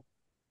one too.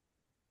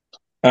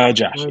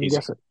 Josh, easy.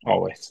 Guess it.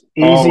 Always.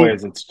 Easy.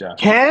 Always it's Josh.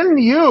 Can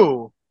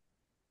you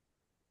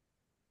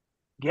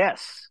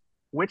guess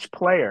which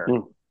player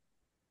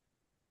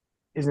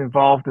is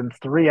involved in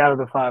 3 out of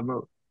the 5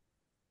 moves?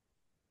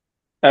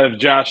 Out of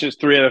Josh's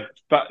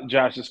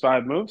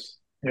 5 moves?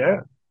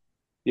 Yeah.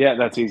 Yeah,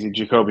 that's easy.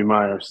 Jacoby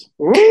Myers.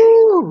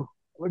 Ooh,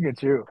 look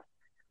at you.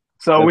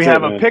 So we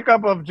have a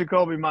pickup of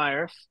Jacoby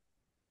Myers,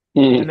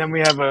 and then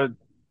we have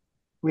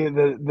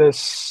the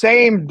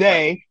same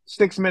day,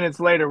 6 minutes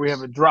later, we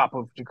have a drop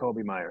of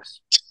Jacoby Myers.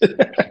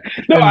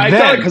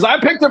 Because I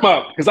picked him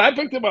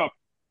up,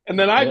 and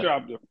then I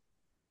dropped him.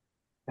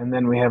 And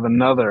then we have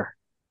another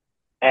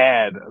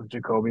ad of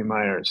Jacoby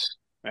Myers.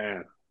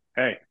 Man,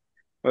 hey,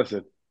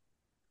 listen,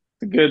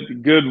 it's a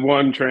good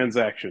one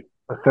transaction.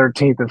 The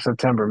 13th of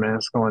September, man,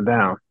 it's going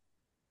down.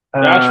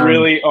 Josh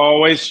really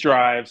always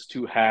strives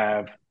to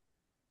have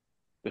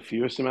the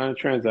fewest amount of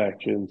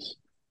transactions,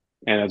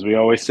 and as we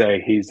always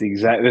say, this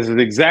is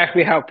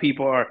exactly how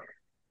people are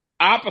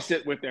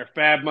opposite with their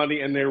fab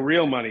money and their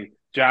real money.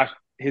 Josh,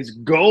 his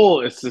goal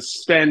is to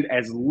spend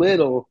as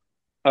little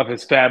of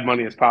his fab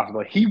money as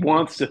possible. He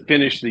wants to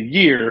finish the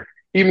year,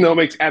 even though it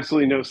makes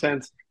absolutely no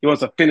sense. He wants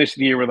to finish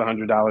the year with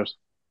 $100.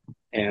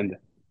 And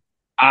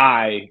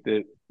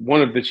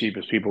one of the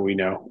cheapest people we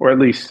know, or at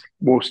least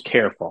most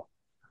careful.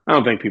 I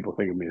don't think people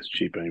think of me as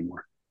cheap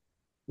anymore.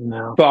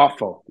 No.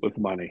 Thoughtful with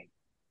money.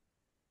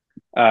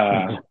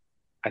 I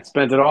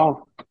spent it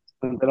all.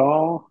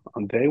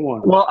 On day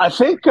one. Well, I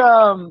think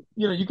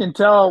you can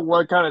tell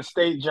what kind of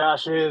state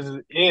Josh is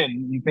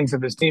in. He thinks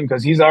of his team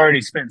because he's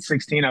already spent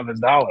 16 of his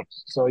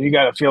dollars. So you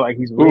got to feel like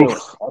he's real.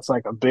 That's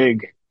like a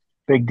big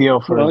deal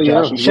for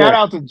Josh. Shout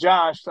out to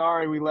Josh.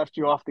 Sorry we left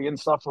you off the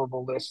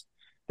insufferable list.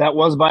 That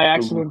was by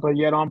accident, but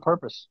yet on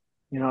purpose.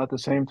 At the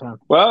same time.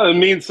 Well, it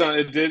means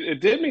something.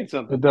 It did mean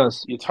something. It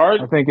does. It's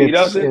hard. I think he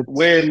doesn't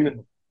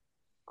win.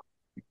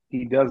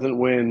 He doesn't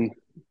win.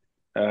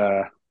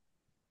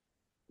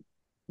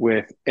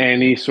 With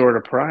any sort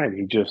of pride.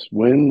 He just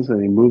wins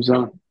and he moves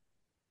on.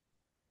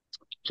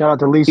 Shout out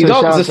to Lisa. It's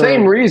the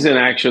same reason,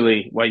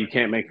 actually, why you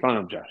can't make fun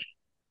of Josh.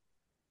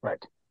 Right.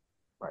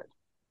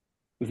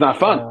 It's not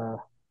fun.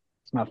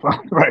 It's not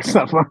fun. Right, it's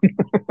not fun.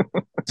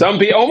 Some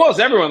people, almost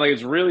everyone,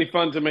 it's really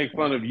fun to make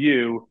fun of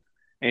you,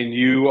 and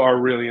you are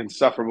really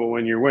insufferable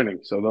when you're winning.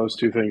 So those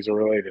two things are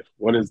related.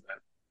 What is that?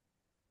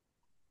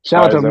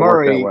 Shout out to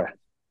Murray.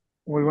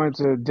 we went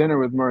to dinner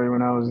with Murray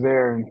when I was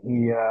there, and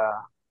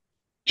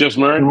Just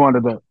he Murray?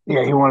 wanted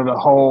a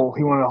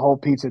whole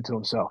pizza to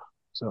himself.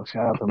 So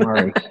shout out to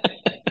Murray.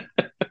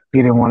 He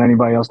didn't want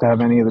anybody else to have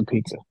any of the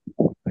pizza.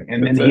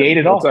 And then he ate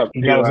it What's all. up,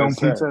 He got his Eli own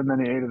Set? pizza and then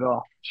he ate it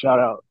all. Shout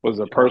out. Was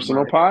it a Shout out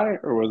personal Murray. pie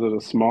or was it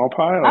a small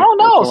pie? I don't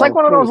know. That's It's a like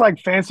lot one of of those food. like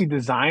fancy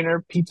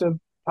designer pizza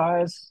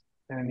pies.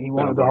 And he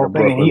wanted Sounds the like whole a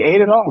thing and he Brooklyn.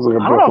 ate it all. Sounds like a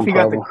I don't know if Brooklyn he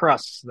got the problem.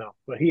 crusts though,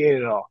 but he ate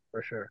it all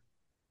for sure.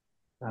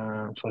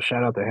 So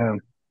shout out to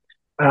him.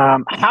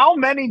 How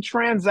many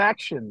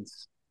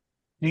transactions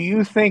do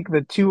you think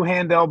the two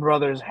Handel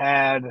brothers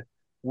had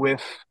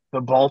with the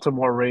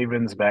Baltimore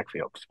Ravens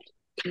backfield?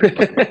 Let's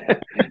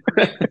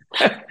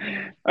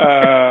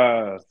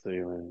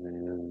see.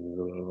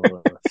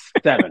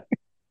 7.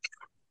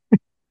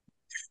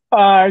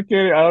 I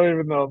can't. I don't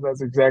even know if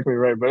that's exactly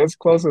right, but it's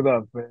close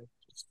enough, man.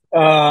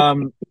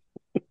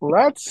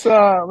 Let's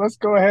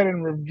go ahead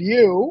and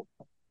review.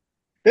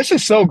 This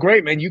is so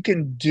great, man. You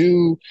can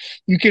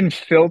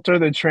filter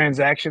the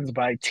transactions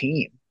by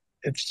team.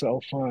 It's so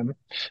fun.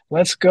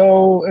 Let's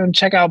go and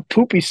check out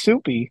Poopy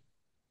Soupy.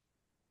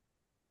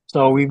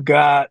 So we've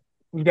got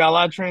a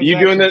lot of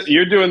transactions.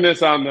 You're doing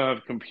this on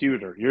the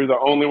computer. You're the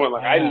only one.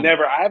 Like I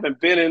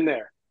haven't been in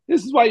there.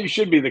 This is why you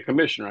should be the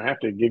commissioner. I have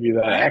to give you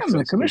that I am the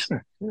access.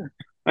 commissioner. Yeah.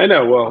 I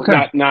know. Well,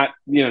 Okay. not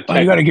Oh, you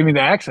got to give me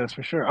the access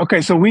for sure.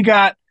 Okay, so we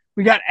got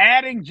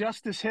adding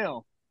Justice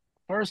Hill.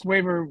 First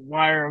waiver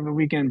wire of the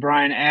weekend.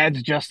 Brian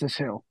adds Justice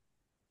Hill.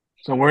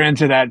 So we're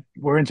into that.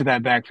 We're into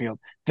that backfield.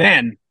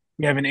 Then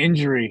we have an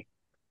injury,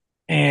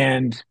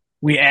 and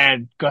we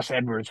add Gus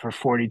Edwards for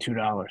 $42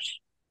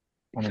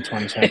 on the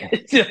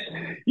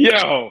 22nd.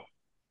 Yo,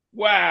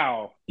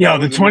 wow. Yo,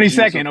 the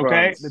 22nd.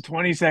 Okay, the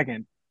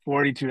 22nd,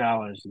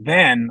 $42.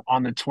 Then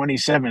on the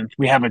 27th,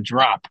 we have a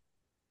drop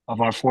of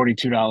our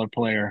 $42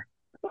 player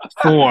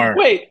for.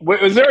 Wait,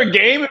 was there a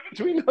game in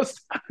between those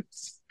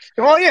times?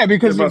 Well, yeah,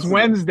 because it's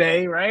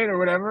Wednesday, right, or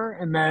whatever,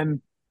 and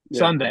then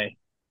Sunday.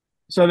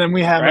 So then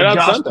we have a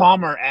Josh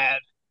Palmer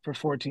ad for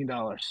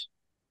 $14.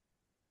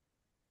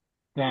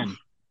 Then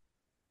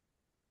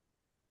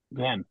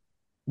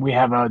we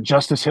have a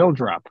Justice Hill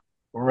drop.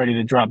 We're ready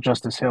to drop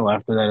Justice Hill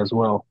after that as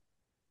well.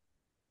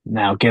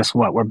 Now, guess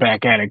what? We're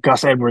back at it.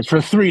 Gus Edwards for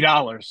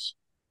 $3.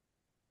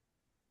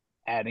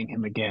 Adding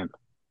him again.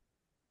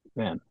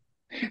 Then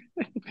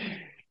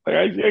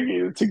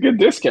it's a good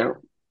discount.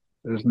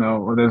 There's no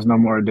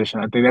more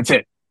addition. I think that's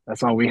it.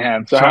 That's all we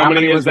have. So how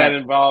many was that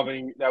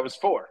involving? That was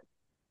 4.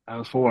 That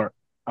was 4.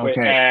 Okay. Wait,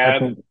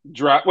 add,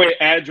 drop. Wait,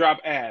 add, drop,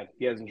 add.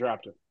 He hasn't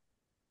dropped it.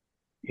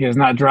 He has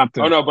not dropped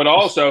it. Oh no, but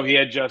also he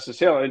had Justice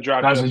Hill and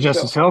dropped. That's a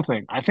Justice Hill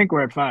thing. I think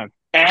we're at 5.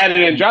 Added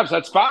and drops.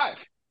 That's 5.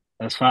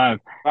 That's 5.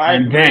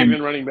 5 and then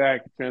even running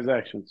back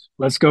transactions.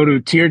 Let's go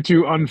to tier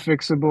 2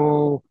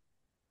 unfixable.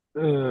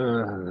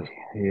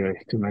 Yeah,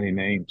 too many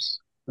names.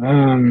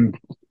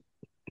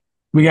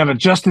 We have a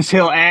Justice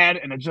Hill add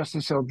and a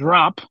Justice Hill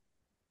drop.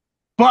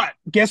 But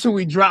guess who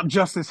we dropped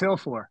Justice Hill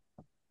for?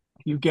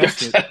 You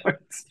guessed it.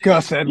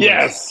 Gus Edwards.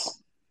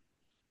 Yes.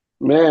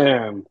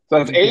 Man. So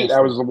that's 8.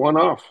 That was the one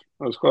off.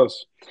 That was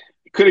close.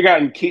 Could have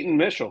gotten Keaton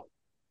Mitchell.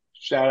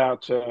 Shout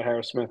out to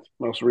Harris Smith,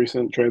 most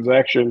recent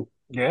transaction.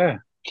 Yeah.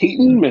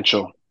 Keaton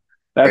Mitchell.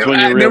 That's when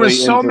you really. There were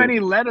so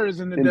many letters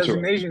in the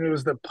designation. It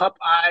was the PUP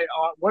I.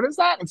 What is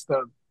that? It's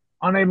the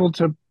unable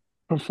to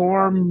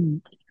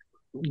perform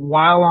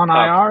while on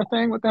IR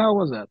thing. What the hell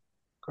was that?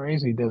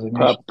 Crazy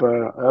designation. PUP.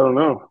 I don't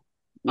know.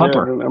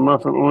 Pupper. Yeah, I'm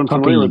not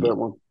familiar with that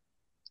one.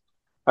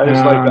 I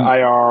just like the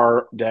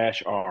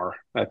IR-R.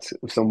 That's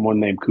someone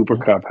named Cooper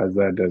Kupp has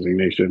that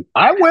designation.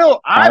 I will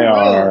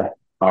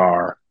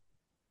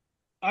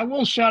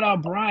shout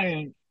out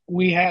Brian.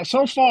 We have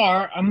so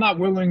far. I'm not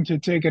willing to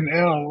take an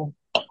L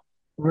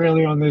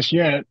really on this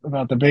yet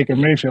about the Baker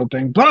Mayfield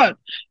thing, but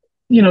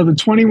the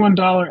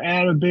 $21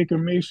 ad of Baker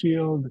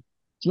Mayfield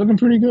is looking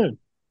pretty good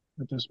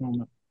at this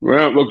moment.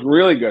 Well, it looked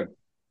really good.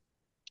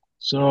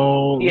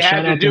 So he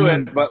had to do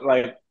it, but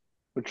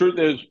the truth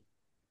is,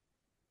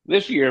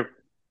 this year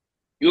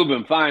you've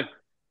been fine.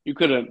 You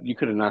could have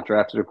not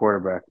drafted a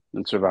quarterback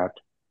and survived.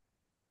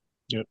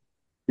 Yep.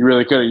 You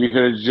really could have. You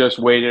could have just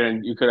waited,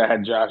 and you could have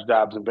had Josh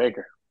Dobbs and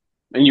Baker,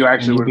 and you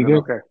actually would have been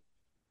okay.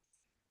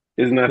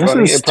 Isn't that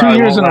funny? This is 2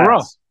 years in a row.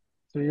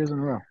 2 years in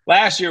a row.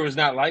 Last year was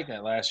not like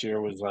that. Last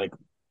year was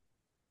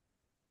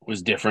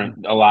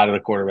different. A lot of the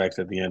quarterbacks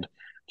at the end.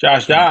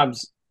 Josh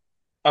Dobbs,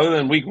 other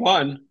than week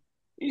 1,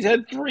 he's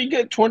had 3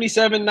 good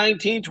 27,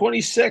 19,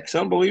 26.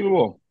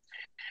 Unbelievable.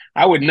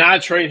 I would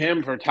not trade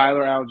him for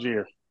Tyler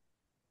Algier.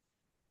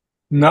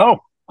 No,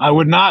 I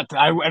would not.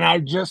 I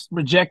just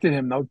rejected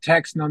him. No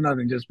text, no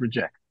nothing. Just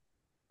reject.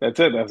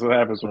 That's it. That's what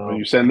happens when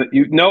you send it.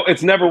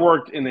 It's never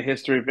worked in the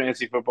history of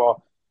fantasy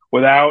football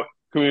without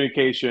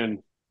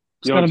communication.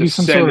 It's got to be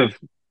some sort of.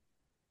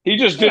 He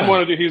just didn't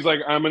want to do. He's like,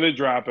 I'm going to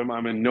drop him.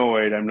 I'm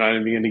annoyed. I'm not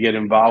even going to get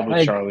involved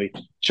with Charlie.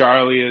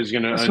 Charlie is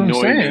going to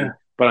annoy me,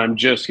 but I'm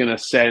just going to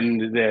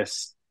send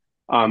this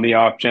on the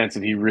off chance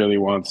that he really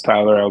wants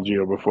Tyler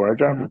Algier before I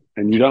drop him.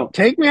 And you don't.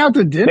 Take me out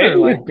to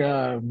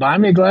dinner. Buy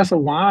me a glass of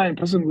wine.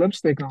 Put some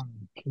lipstick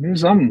on. Do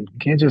something. You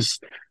can't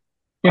just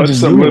Put do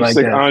some me like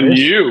lipstick that, on fish.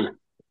 you.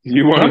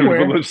 You want to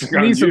put lipstick We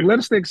on need some you.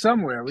 lipstick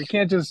somewhere. We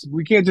can't just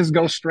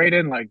go straight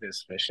in like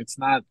this, fish. It's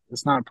not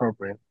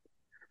appropriate.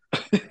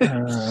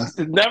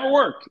 It never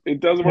worked. It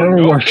doesn't work.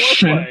 Never No worked.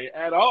 foreplay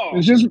at all.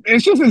 It's just.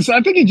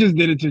 I think he just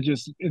did it to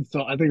just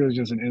insult. I think it was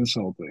just an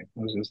insult thing. It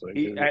was just like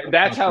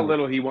That's how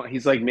little he wants.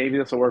 He's like, maybe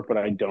this will work, but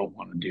I don't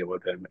want to deal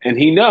with him. And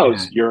he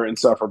knows you're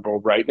insufferable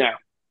right now.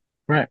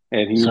 Right.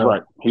 And he was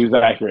right. He was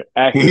accurate.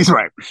 He's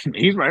right.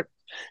 He's right.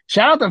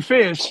 Shout out to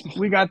Fish.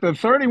 We got the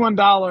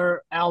 $31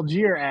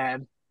 Algier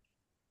ad,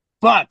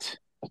 but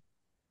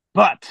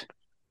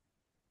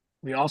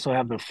we also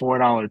have the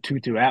 $4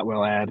 Tutu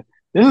Atwell ad.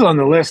 This is on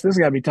the list. This has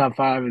got to be top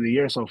 5 of the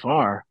year so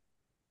far.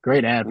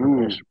 Great ad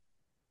for Fish.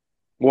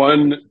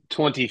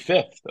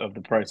 1/25th of the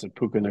price of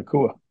Puka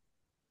Nakua.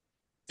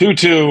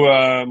 Tutu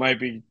time might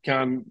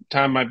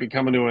be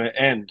coming to an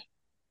end.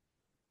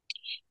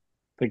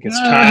 I think it's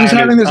time. I was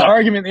having this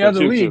argument in the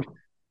other league.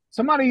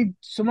 Somebody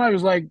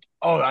was like,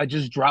 "Oh, I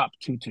just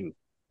dropped Tutu."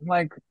 I'm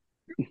like,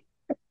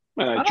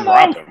 I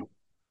drop him.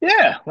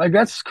 Yeah, like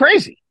that's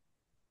crazy.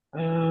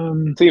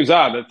 Seems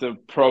odd. It's a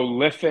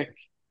prolific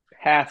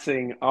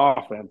passing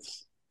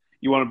offense.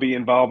 You want to be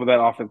involved with that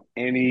offense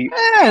any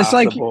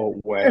possible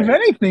way. If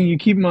anything, you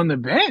keep him on the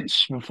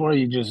bench before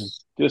you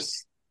just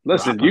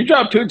listen. You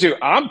drop Tutu,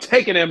 I'm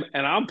taking him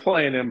and I'm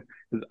playing him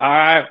because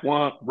I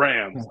want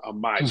Rams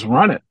on my just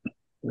run it.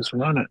 Just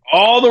run it.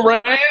 All the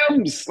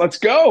Rams. Let's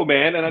go,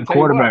 man. And I tell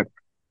quarterback. You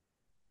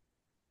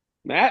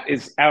what, Matt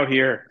is out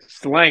here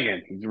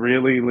slanging. He's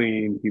really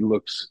lean. He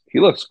looks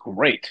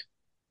great.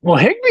 Well,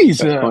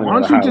 Higbee's. Why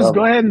don't you just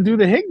go ahead and do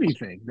the Higbee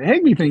thing? The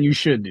Higbee thing, you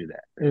should do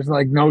that. There's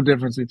like no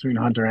difference between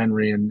Hunter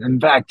Henry and,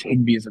 in fact,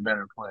 Higbee is a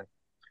better play.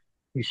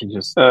 You should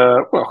just.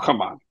 Well, come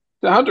on.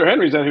 The Hunter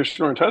Henry's out here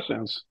scoring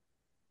touchdowns.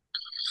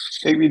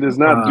 Higbee does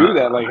not do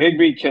that. Like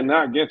Higbee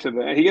cannot get to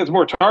that. He gets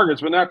more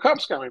targets, but now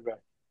Kupp's coming back.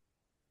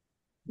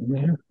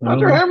 Yeah,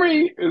 Hunter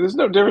Henry. There's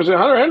no difference.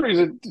 Hunter Henry's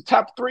a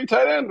top 3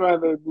 tight end by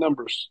the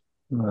numbers.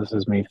 Well, this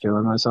is me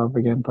feeling myself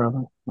again,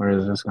 probably. Where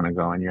is this going to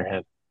go in your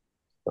head?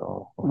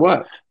 So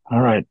what? All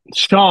right,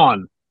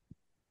 Sean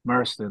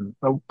Merston.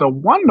 The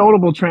one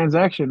notable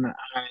transaction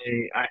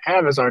I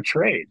have is our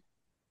trade.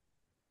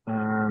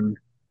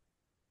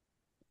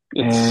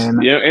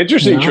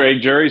 Interesting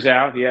trade. Jury's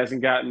out. He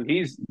hasn't gotten.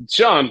 He's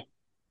Sean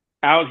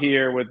out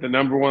here with the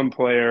number 1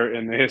 player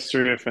in the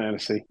history of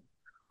fantasy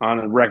on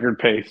a record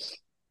pace.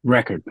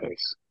 Record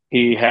pace.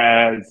 He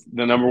has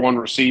the number 1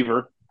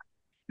 receiver,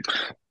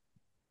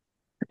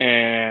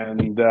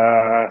 and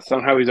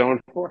somehow he's 0-4. I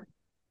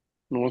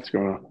don't know what's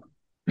going on.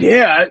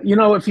 Yeah,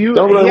 if you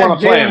don't really want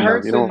to play him,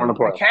 you don't want to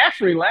play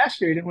McCaffrey last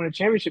year, he didn't win a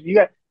championship. You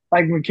got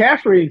like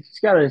McCaffrey, he's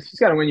got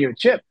to win you a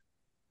chip.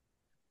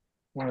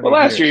 Well,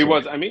 last year he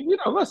was. I mean,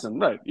 listen,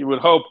 right? You would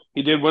hope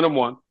he did win him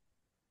one.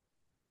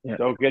 Yeah.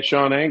 Don't get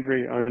Sean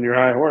angry on your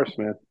high horse,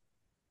 man.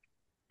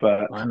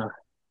 But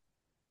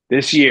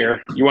this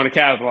year you want to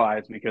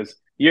capitalize because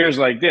years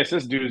like this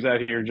dude's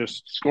out here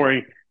just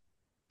scoring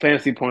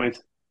fantasy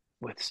points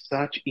with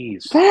such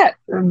ease. That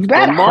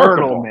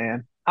hurdle,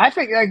 man. I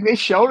think they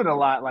showed it a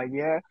lot, but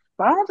I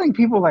don't think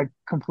people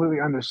completely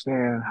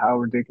understand how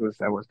ridiculous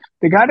that was.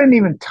 The guy didn't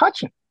even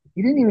touch him.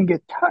 He didn't even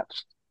get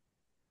touched.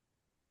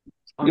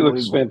 He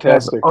looks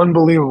fantastic.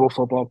 Unbelievable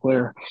football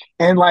player.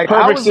 And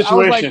perfect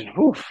situation.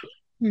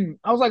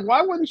 I was like,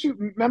 why wouldn't you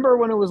remember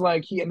when it was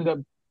he ended up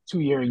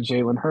 2-yearing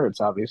Jalen Hurts,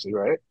 obviously,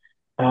 right?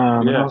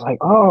 And I was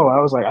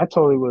like, I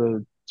totally would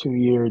have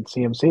 2-yeared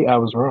CMC. I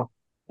was wrong.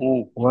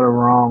 What a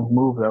wrong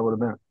move that would have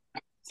been.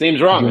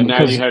 Seems wrong. And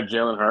now you have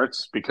Jalen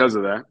Hurts because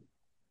of that.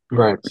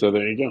 Right. So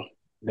there you go.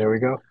 There we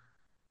go.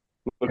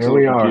 Looks a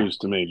little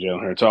confused to me,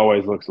 Jalen Hurts.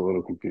 Always looks a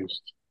little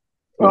confused.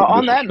 Well,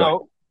 on that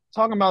note,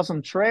 talking about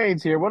some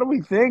trades here, what do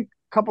we think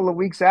a couple of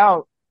weeks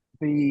out,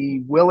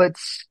 the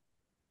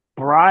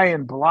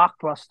Willits-Bryan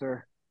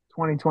blockbuster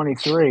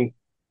 2023?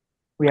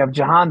 We have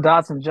Jahan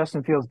Dotson,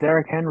 Justin Fields,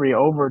 Derrick Henry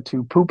over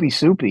to Poopy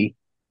Soupy.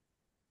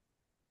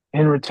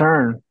 In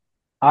return,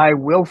 I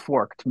will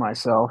forked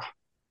myself.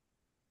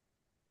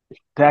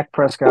 Dak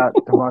Prescott,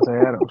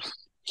 Devontae Adams.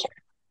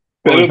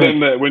 Better than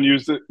that when you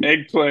said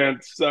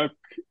eggplant suck.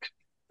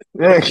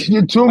 Yeah,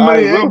 you're too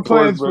many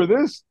eggplants for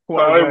this.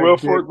 I will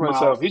fork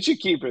myself. He should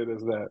keep it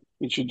as that.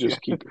 He should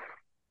just keep it.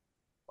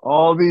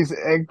 All these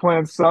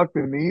eggplants sucked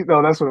in these.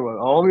 No, that's what it was.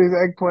 All these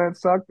eggplants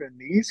sucked in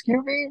these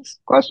QBs?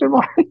 Question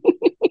mark.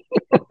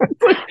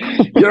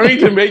 You don't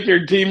need to make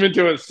your team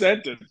into a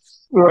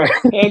sentence. Right.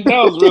 And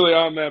that was really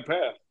on that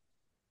path.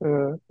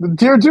 The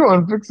tier 2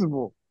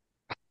 unfixable.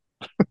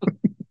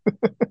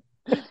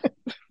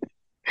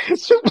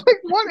 It's just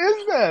what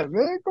is that,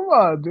 man? Come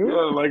on, dude. You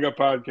gotta like a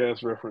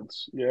podcast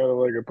reference.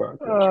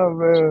 Oh,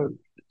 man.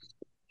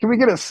 Can we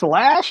get a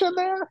slash in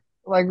there?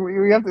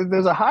 We have to.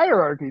 There's a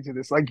hierarchy to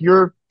this.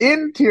 You're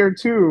in tier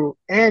 2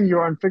 and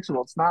you're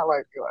unfixable. It's not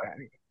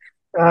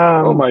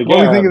oh my god! What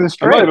do you think of this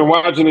trade? I'm not even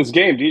watching this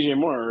game. DJ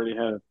Moore already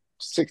had a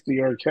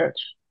 60-yard catch.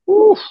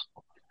 Oof!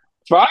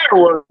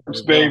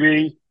 Fireworks,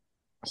 baby.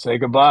 Say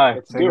goodbye.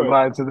 Let's Say do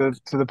goodbye it. to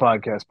the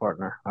podcast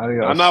partner.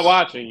 Adios. I'm not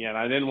watching yet.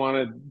 I didn't want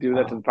to do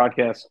that to the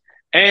podcast.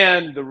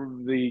 And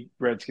the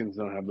Redskins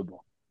don't have the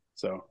ball.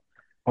 So,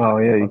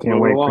 well, yeah, you let's can't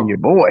move wait along. for your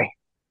boy.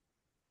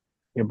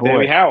 Your boy.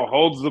 Davey Howell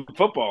holds the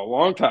football a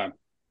long time.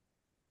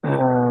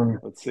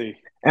 Let's see.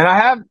 And I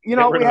have, we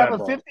have a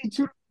ball.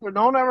 52.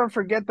 Don't ever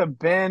forget the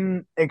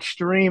Ben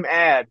Extreme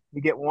ad.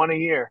 You get one a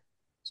year.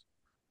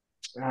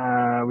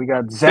 We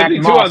got Zach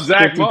 52 Moss, on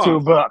Zach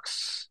 $52.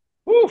 Moss.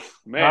 Oof,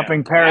 man.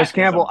 Dropping Paris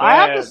Campbell. I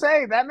have to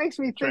say, that makes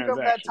me think of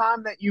that transaction.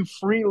 time that you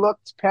free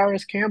looked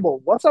Paris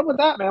Campbell. What's up with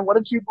that, man? What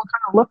kind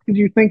of look did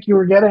you think you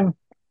were getting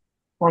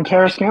on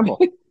Paris Campbell?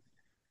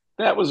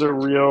 That was a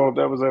real.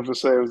 That was, I have to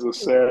say, it was a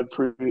sad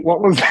preview.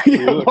 What was that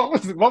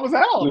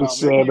all about?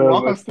 Can you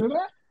walk us through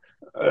that?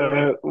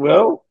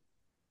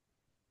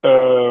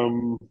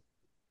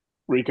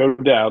 Rico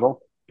Dowdle,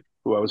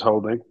 who I was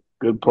holding,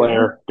 good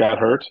player, got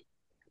hurt.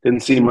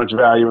 Didn't see much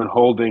value in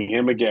holding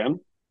him again.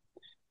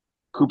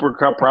 Cooper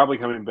Kupp probably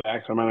coming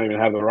back, so I might not even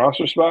have the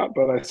roster spot.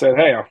 But I said,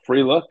 hey, a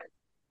free look.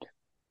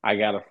 I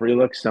got a free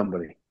look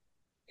somebody.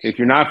 If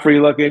you're not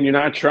free looking, you're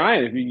not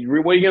trying.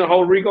 What are you going to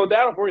hold Rico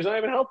Dowdle for? He's not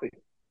even healthy.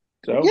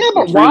 So, yeah,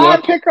 but why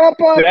pick up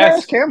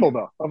Paris Campbell,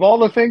 though? Of all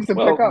the things to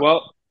pick up.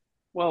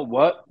 Well,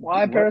 what?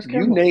 Why Paris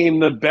Campbell? You name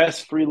the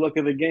best free look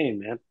of the game,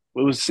 man.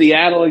 It was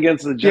Seattle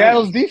against the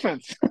Giants. Seattle's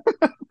defense.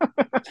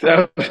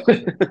 So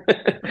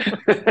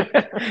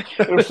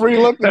free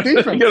look the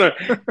defense.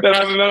 Then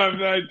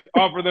I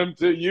offer them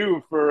to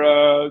you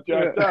for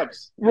Jack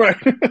Dubs. Right.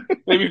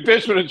 Maybe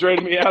Fish would have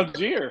traded me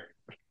Algier.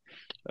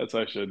 That's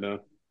what I should know.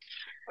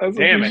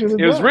 Damn it.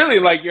 It was really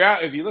like you're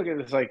out. If you look at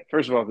this, like,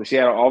 first of all, the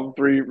Seattle, all the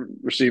three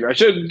receivers. I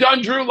should have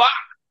done Drew Lock.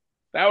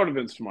 That would have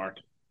been smart.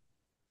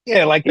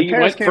 Yeah, like the he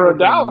Paris went for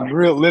Campbell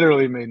 $1.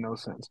 Literally made no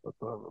sense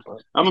whatsoever.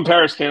 But I'm a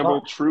Paris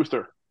Campbell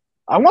truther.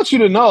 I want you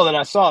to know that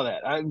I saw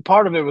that.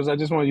 Part of it was I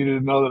just want you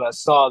to know that I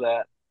saw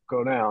that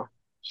go down.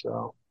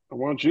 So I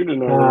want you to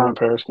know that I'm a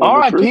Paris Campbell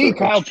R.I.P.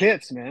 Kyle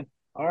Pitts, man.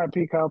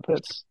 R.I.P. Kyle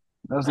Pitts.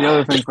 That's the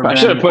other thing for I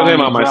should have put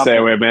him on my stay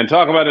away, man.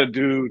 Talk about a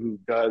dude who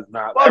does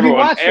not. Well,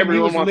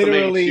 everyone wants to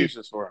make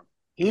excuses for him.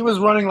 He was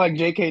running like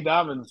J.K.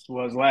 Dobbins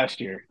was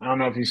last year. I don't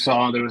know if you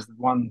saw. There was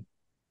one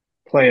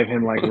play of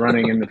him like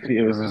running in the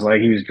field. It was just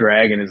like he was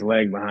dragging his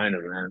leg behind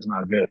him, man. It's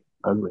not good.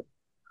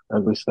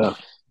 Ugly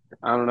stuff.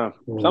 I don't know.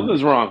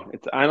 Something's wrong.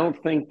 I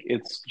don't think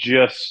it's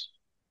just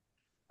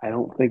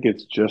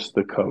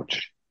the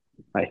coach.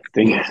 I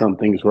think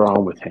something's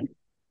wrong with him.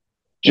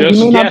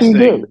 Just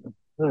guessing.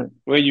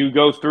 When you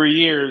go 3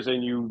 years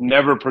and you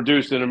never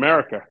produced in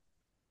America,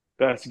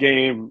 best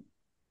game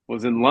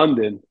was in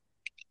London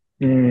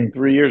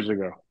 3 years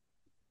ago.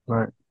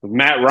 Right. With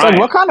Matt Ryan. Like,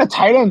 what kind of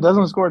tight end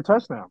doesn't score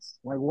touchdowns?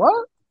 Like,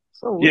 what?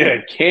 So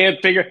weird.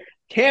 Can't figure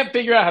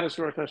out how to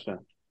score a touchdown.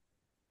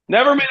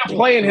 Never made a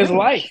play in his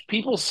life.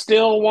 People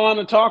still want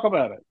to talk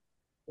about it.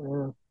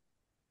 Yeah.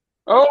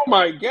 Oh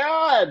my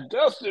God,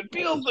 Dustin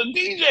Fields and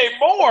DJ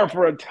Moore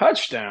for a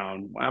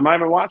touchdown. I'm not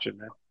even watching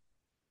that.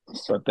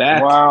 But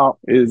that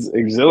is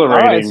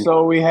exhilarating. All right,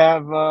 so we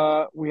have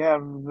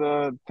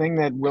the thing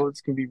that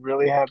Willits can be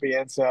really happy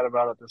and sad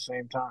about at the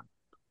same time.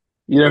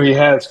 He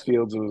has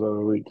Fields in his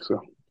other league, so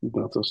he's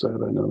not so sad.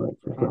 I know that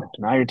for a fact.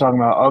 Now you're talking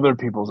about other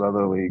people's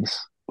other leagues.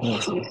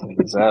 It's a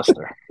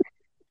disaster.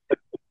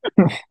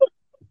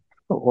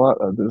 What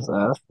a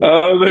disaster.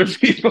 Other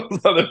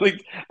people's other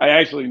leagues. I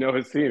actually know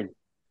his team.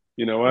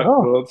 You know what?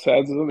 Willits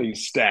has him.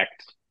 He's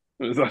stacked.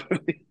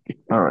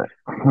 All right.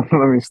 Let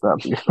me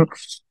stop you.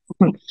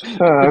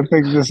 I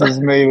think this has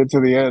made it to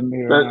the end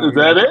here. Is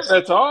that it?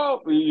 That's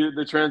all?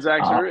 The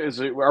transaction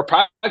is our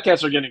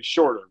podcasts are getting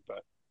shorter,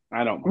 but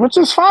I don't mind. Which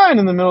is fine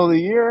in the middle of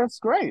the year. It's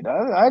great.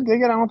 I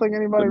dig it. I don't think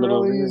anybody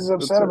really is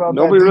upset about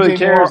Nobody that. really DJ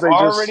cares. Moore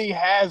already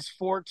has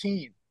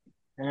 14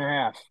 and a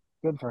half.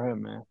 Good for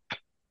him, man.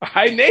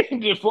 I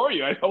named it for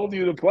you. I told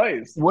you the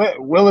plays.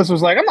 Willis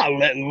was like, I'm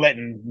not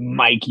letting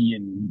Mikey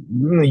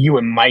and you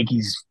and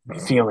Mikey's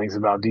feelings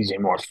about DJ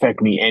Moore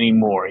affect me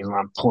anymore. He's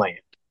not playing.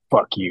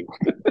 Fuck you.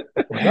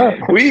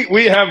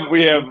 we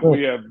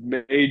have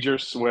major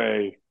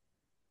sway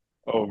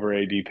over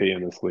ADP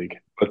in this league.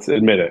 Let's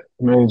admit it.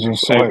 Major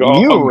sway.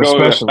 You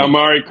especially.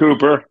 Amari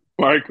Cooper.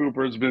 Amari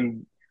Cooper his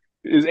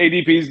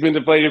ADP's been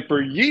deflated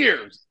for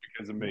years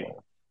because of me.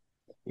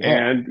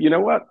 Yeah. And you know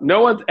what? No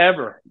one's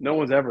ever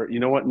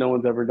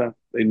done?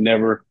 They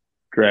never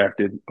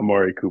drafted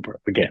Amari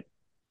Cooper again.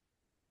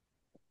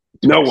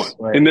 No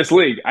one in this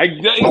league.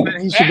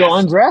 He should go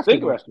undrafted.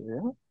 Think about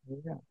it.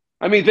 Yeah.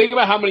 I mean, think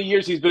about how many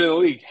years he's been in the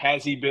league.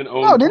 Has he been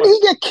owned? No, didn't he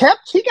get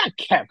kept? He got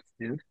kept,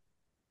 dude.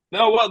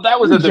 No, well, that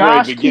was at the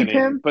very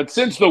beginning. But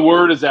since the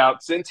word is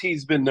out, since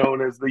he's been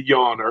known as the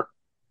yawner,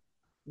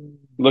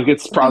 look,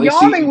 it's probably the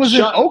yawning was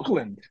in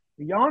Oakland.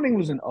 The yawning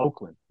was in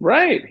Oakland.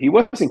 Right. He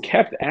wasn't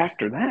kept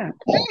after that.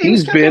 Yeah, he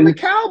was kept on the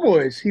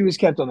Cowboys. He was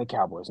kept on the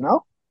Cowboys,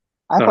 no?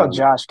 I thought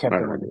Josh kept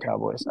him on the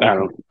Cowboys. I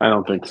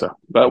don't think so.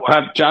 But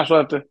Josh will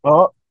have to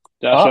will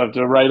have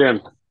to write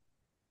in.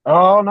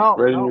 Oh, no.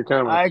 Right in your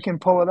comments. I can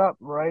pull it up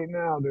right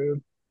now,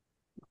 dude.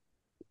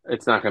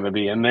 it's not going to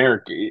be in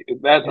there.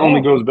 That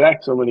only goes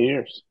back so many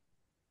years.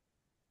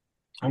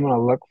 I'm going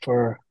to look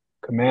for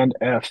Command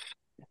F.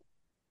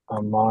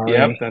 Amari.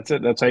 Yep, that's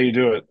it. That's how you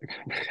do it.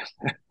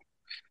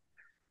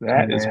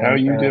 That is how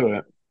you do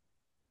it.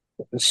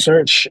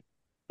 Search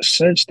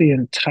the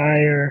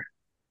entire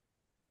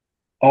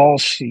all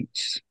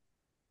sheets.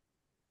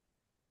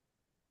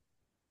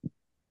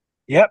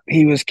 Yep,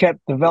 he was kept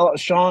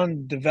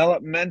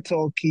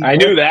developmental keeper. I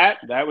knew that.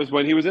 That was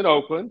when he was in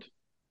Oakland.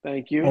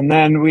 Thank you. And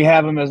then we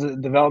have him as a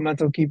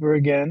developmental keeper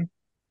again.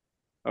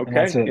 Okay. And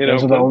that's it.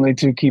 Those are the only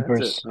two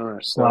keepers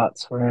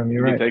slots for him.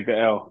 You can take the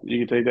L.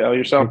 You can take the L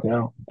yourself.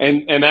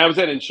 And that was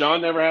it. And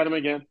Sean never had him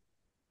again.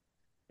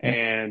 Yeah.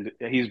 And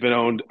he's been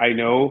owned, I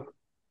know,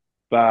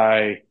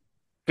 by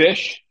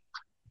Fish.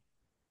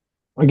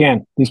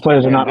 Again, these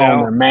players are not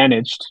owned; they're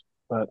managed.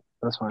 But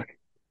that's fine.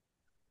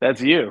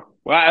 That's you.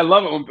 Well, I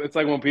love it. It's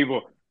like when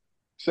people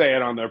say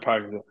it on their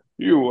podcast.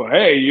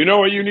 Hey, you know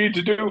what you need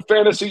to do?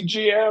 Fantasy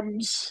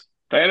GMs,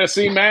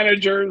 fantasy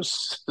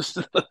managers. There's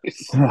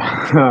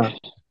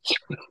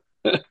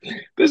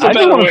a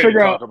better way to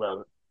talk about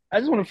it. I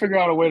just want to figure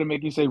out a way to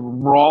make you say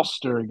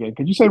roster again.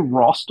 Could you say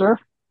roster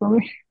for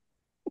me?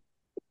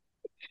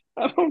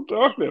 I don't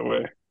talk that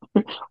way.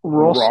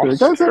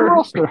 Roster. I say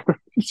roster.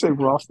 You say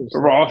roster.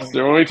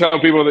 Roster. When we tell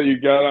people that you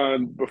got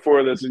on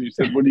before this and you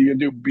said, what are you going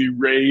to do?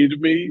 Berate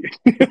me?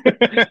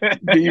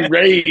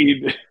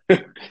 Berate.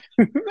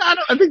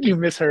 I think you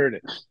misheard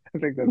it. I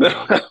think that's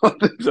I don't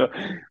think so.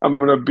 I'm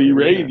going to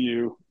berate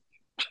you.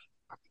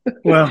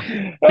 Well,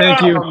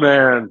 thank you.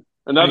 Man.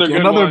 Another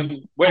good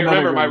one. Wait,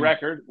 remember my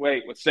record.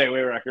 Wait, let's say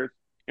away record.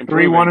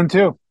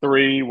 3-1-2.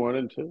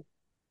 3-1-2.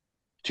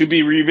 To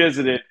be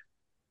revisited.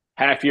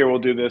 Half year, we'll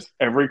do this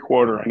every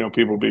quarter. I know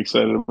people will be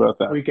excited about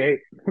that. Week 8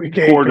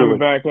 coming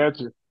back at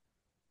you.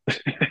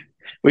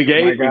 Week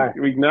 8,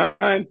 week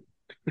 9.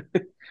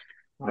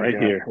 Right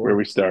here, where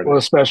we started. What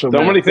a special.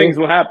 So many things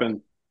will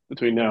happen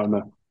between now and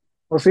then.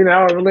 Well, see,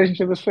 now our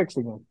relationship is fixed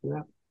again.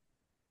 Yeah.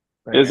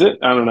 Is it?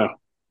 I don't know.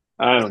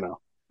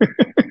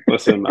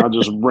 Listen, I'll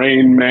just put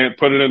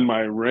it in my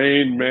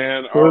Rain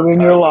Man. Put it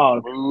in your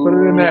log. Put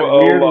it in that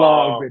weird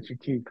log that you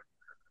keep.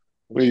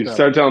 We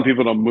start telling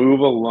people to move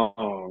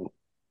along.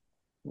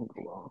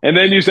 And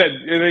then you said,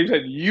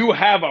 you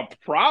have a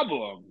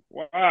problem.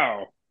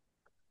 Wow.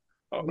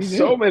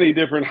 So many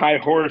different high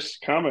horse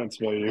comments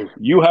by you.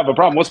 You have a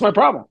problem. What's my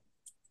problem?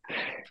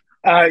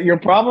 Your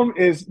problem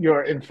is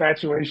your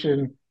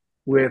infatuation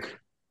with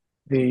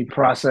the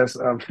process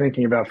of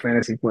thinking about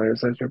fantasy players.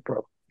 That's your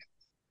problem.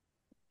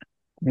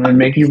 Want to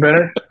make you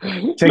better?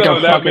 Take a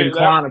fucking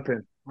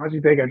Klonopin. Why don't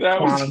you take a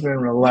Klonopin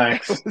and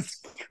relax?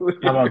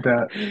 How about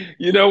that?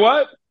 You know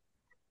what?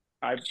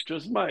 I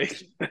just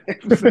might.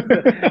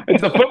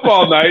 It's a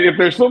football night. If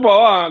there's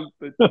football on,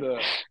 the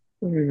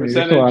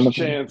percentage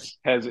chance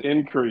has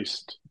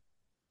increased.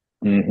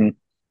 Mm-hmm.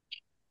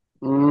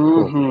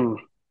 Mm-hmm.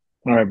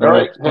 All right, bro.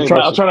 Right.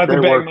 I'll try not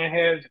to bang my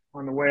head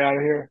on the way out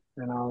of here.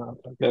 And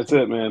That's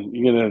it, man.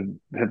 You're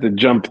going to have to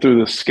jump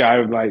through the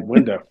skylight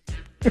window.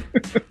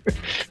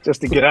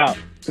 Just to get out.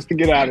 Just to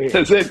get out of here.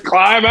 That's it.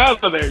 Climb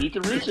out of there. You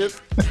can reach it.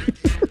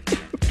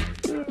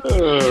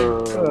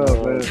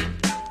 Oh man.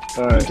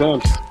 All right.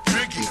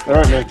 All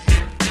right, man.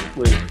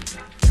 Wait.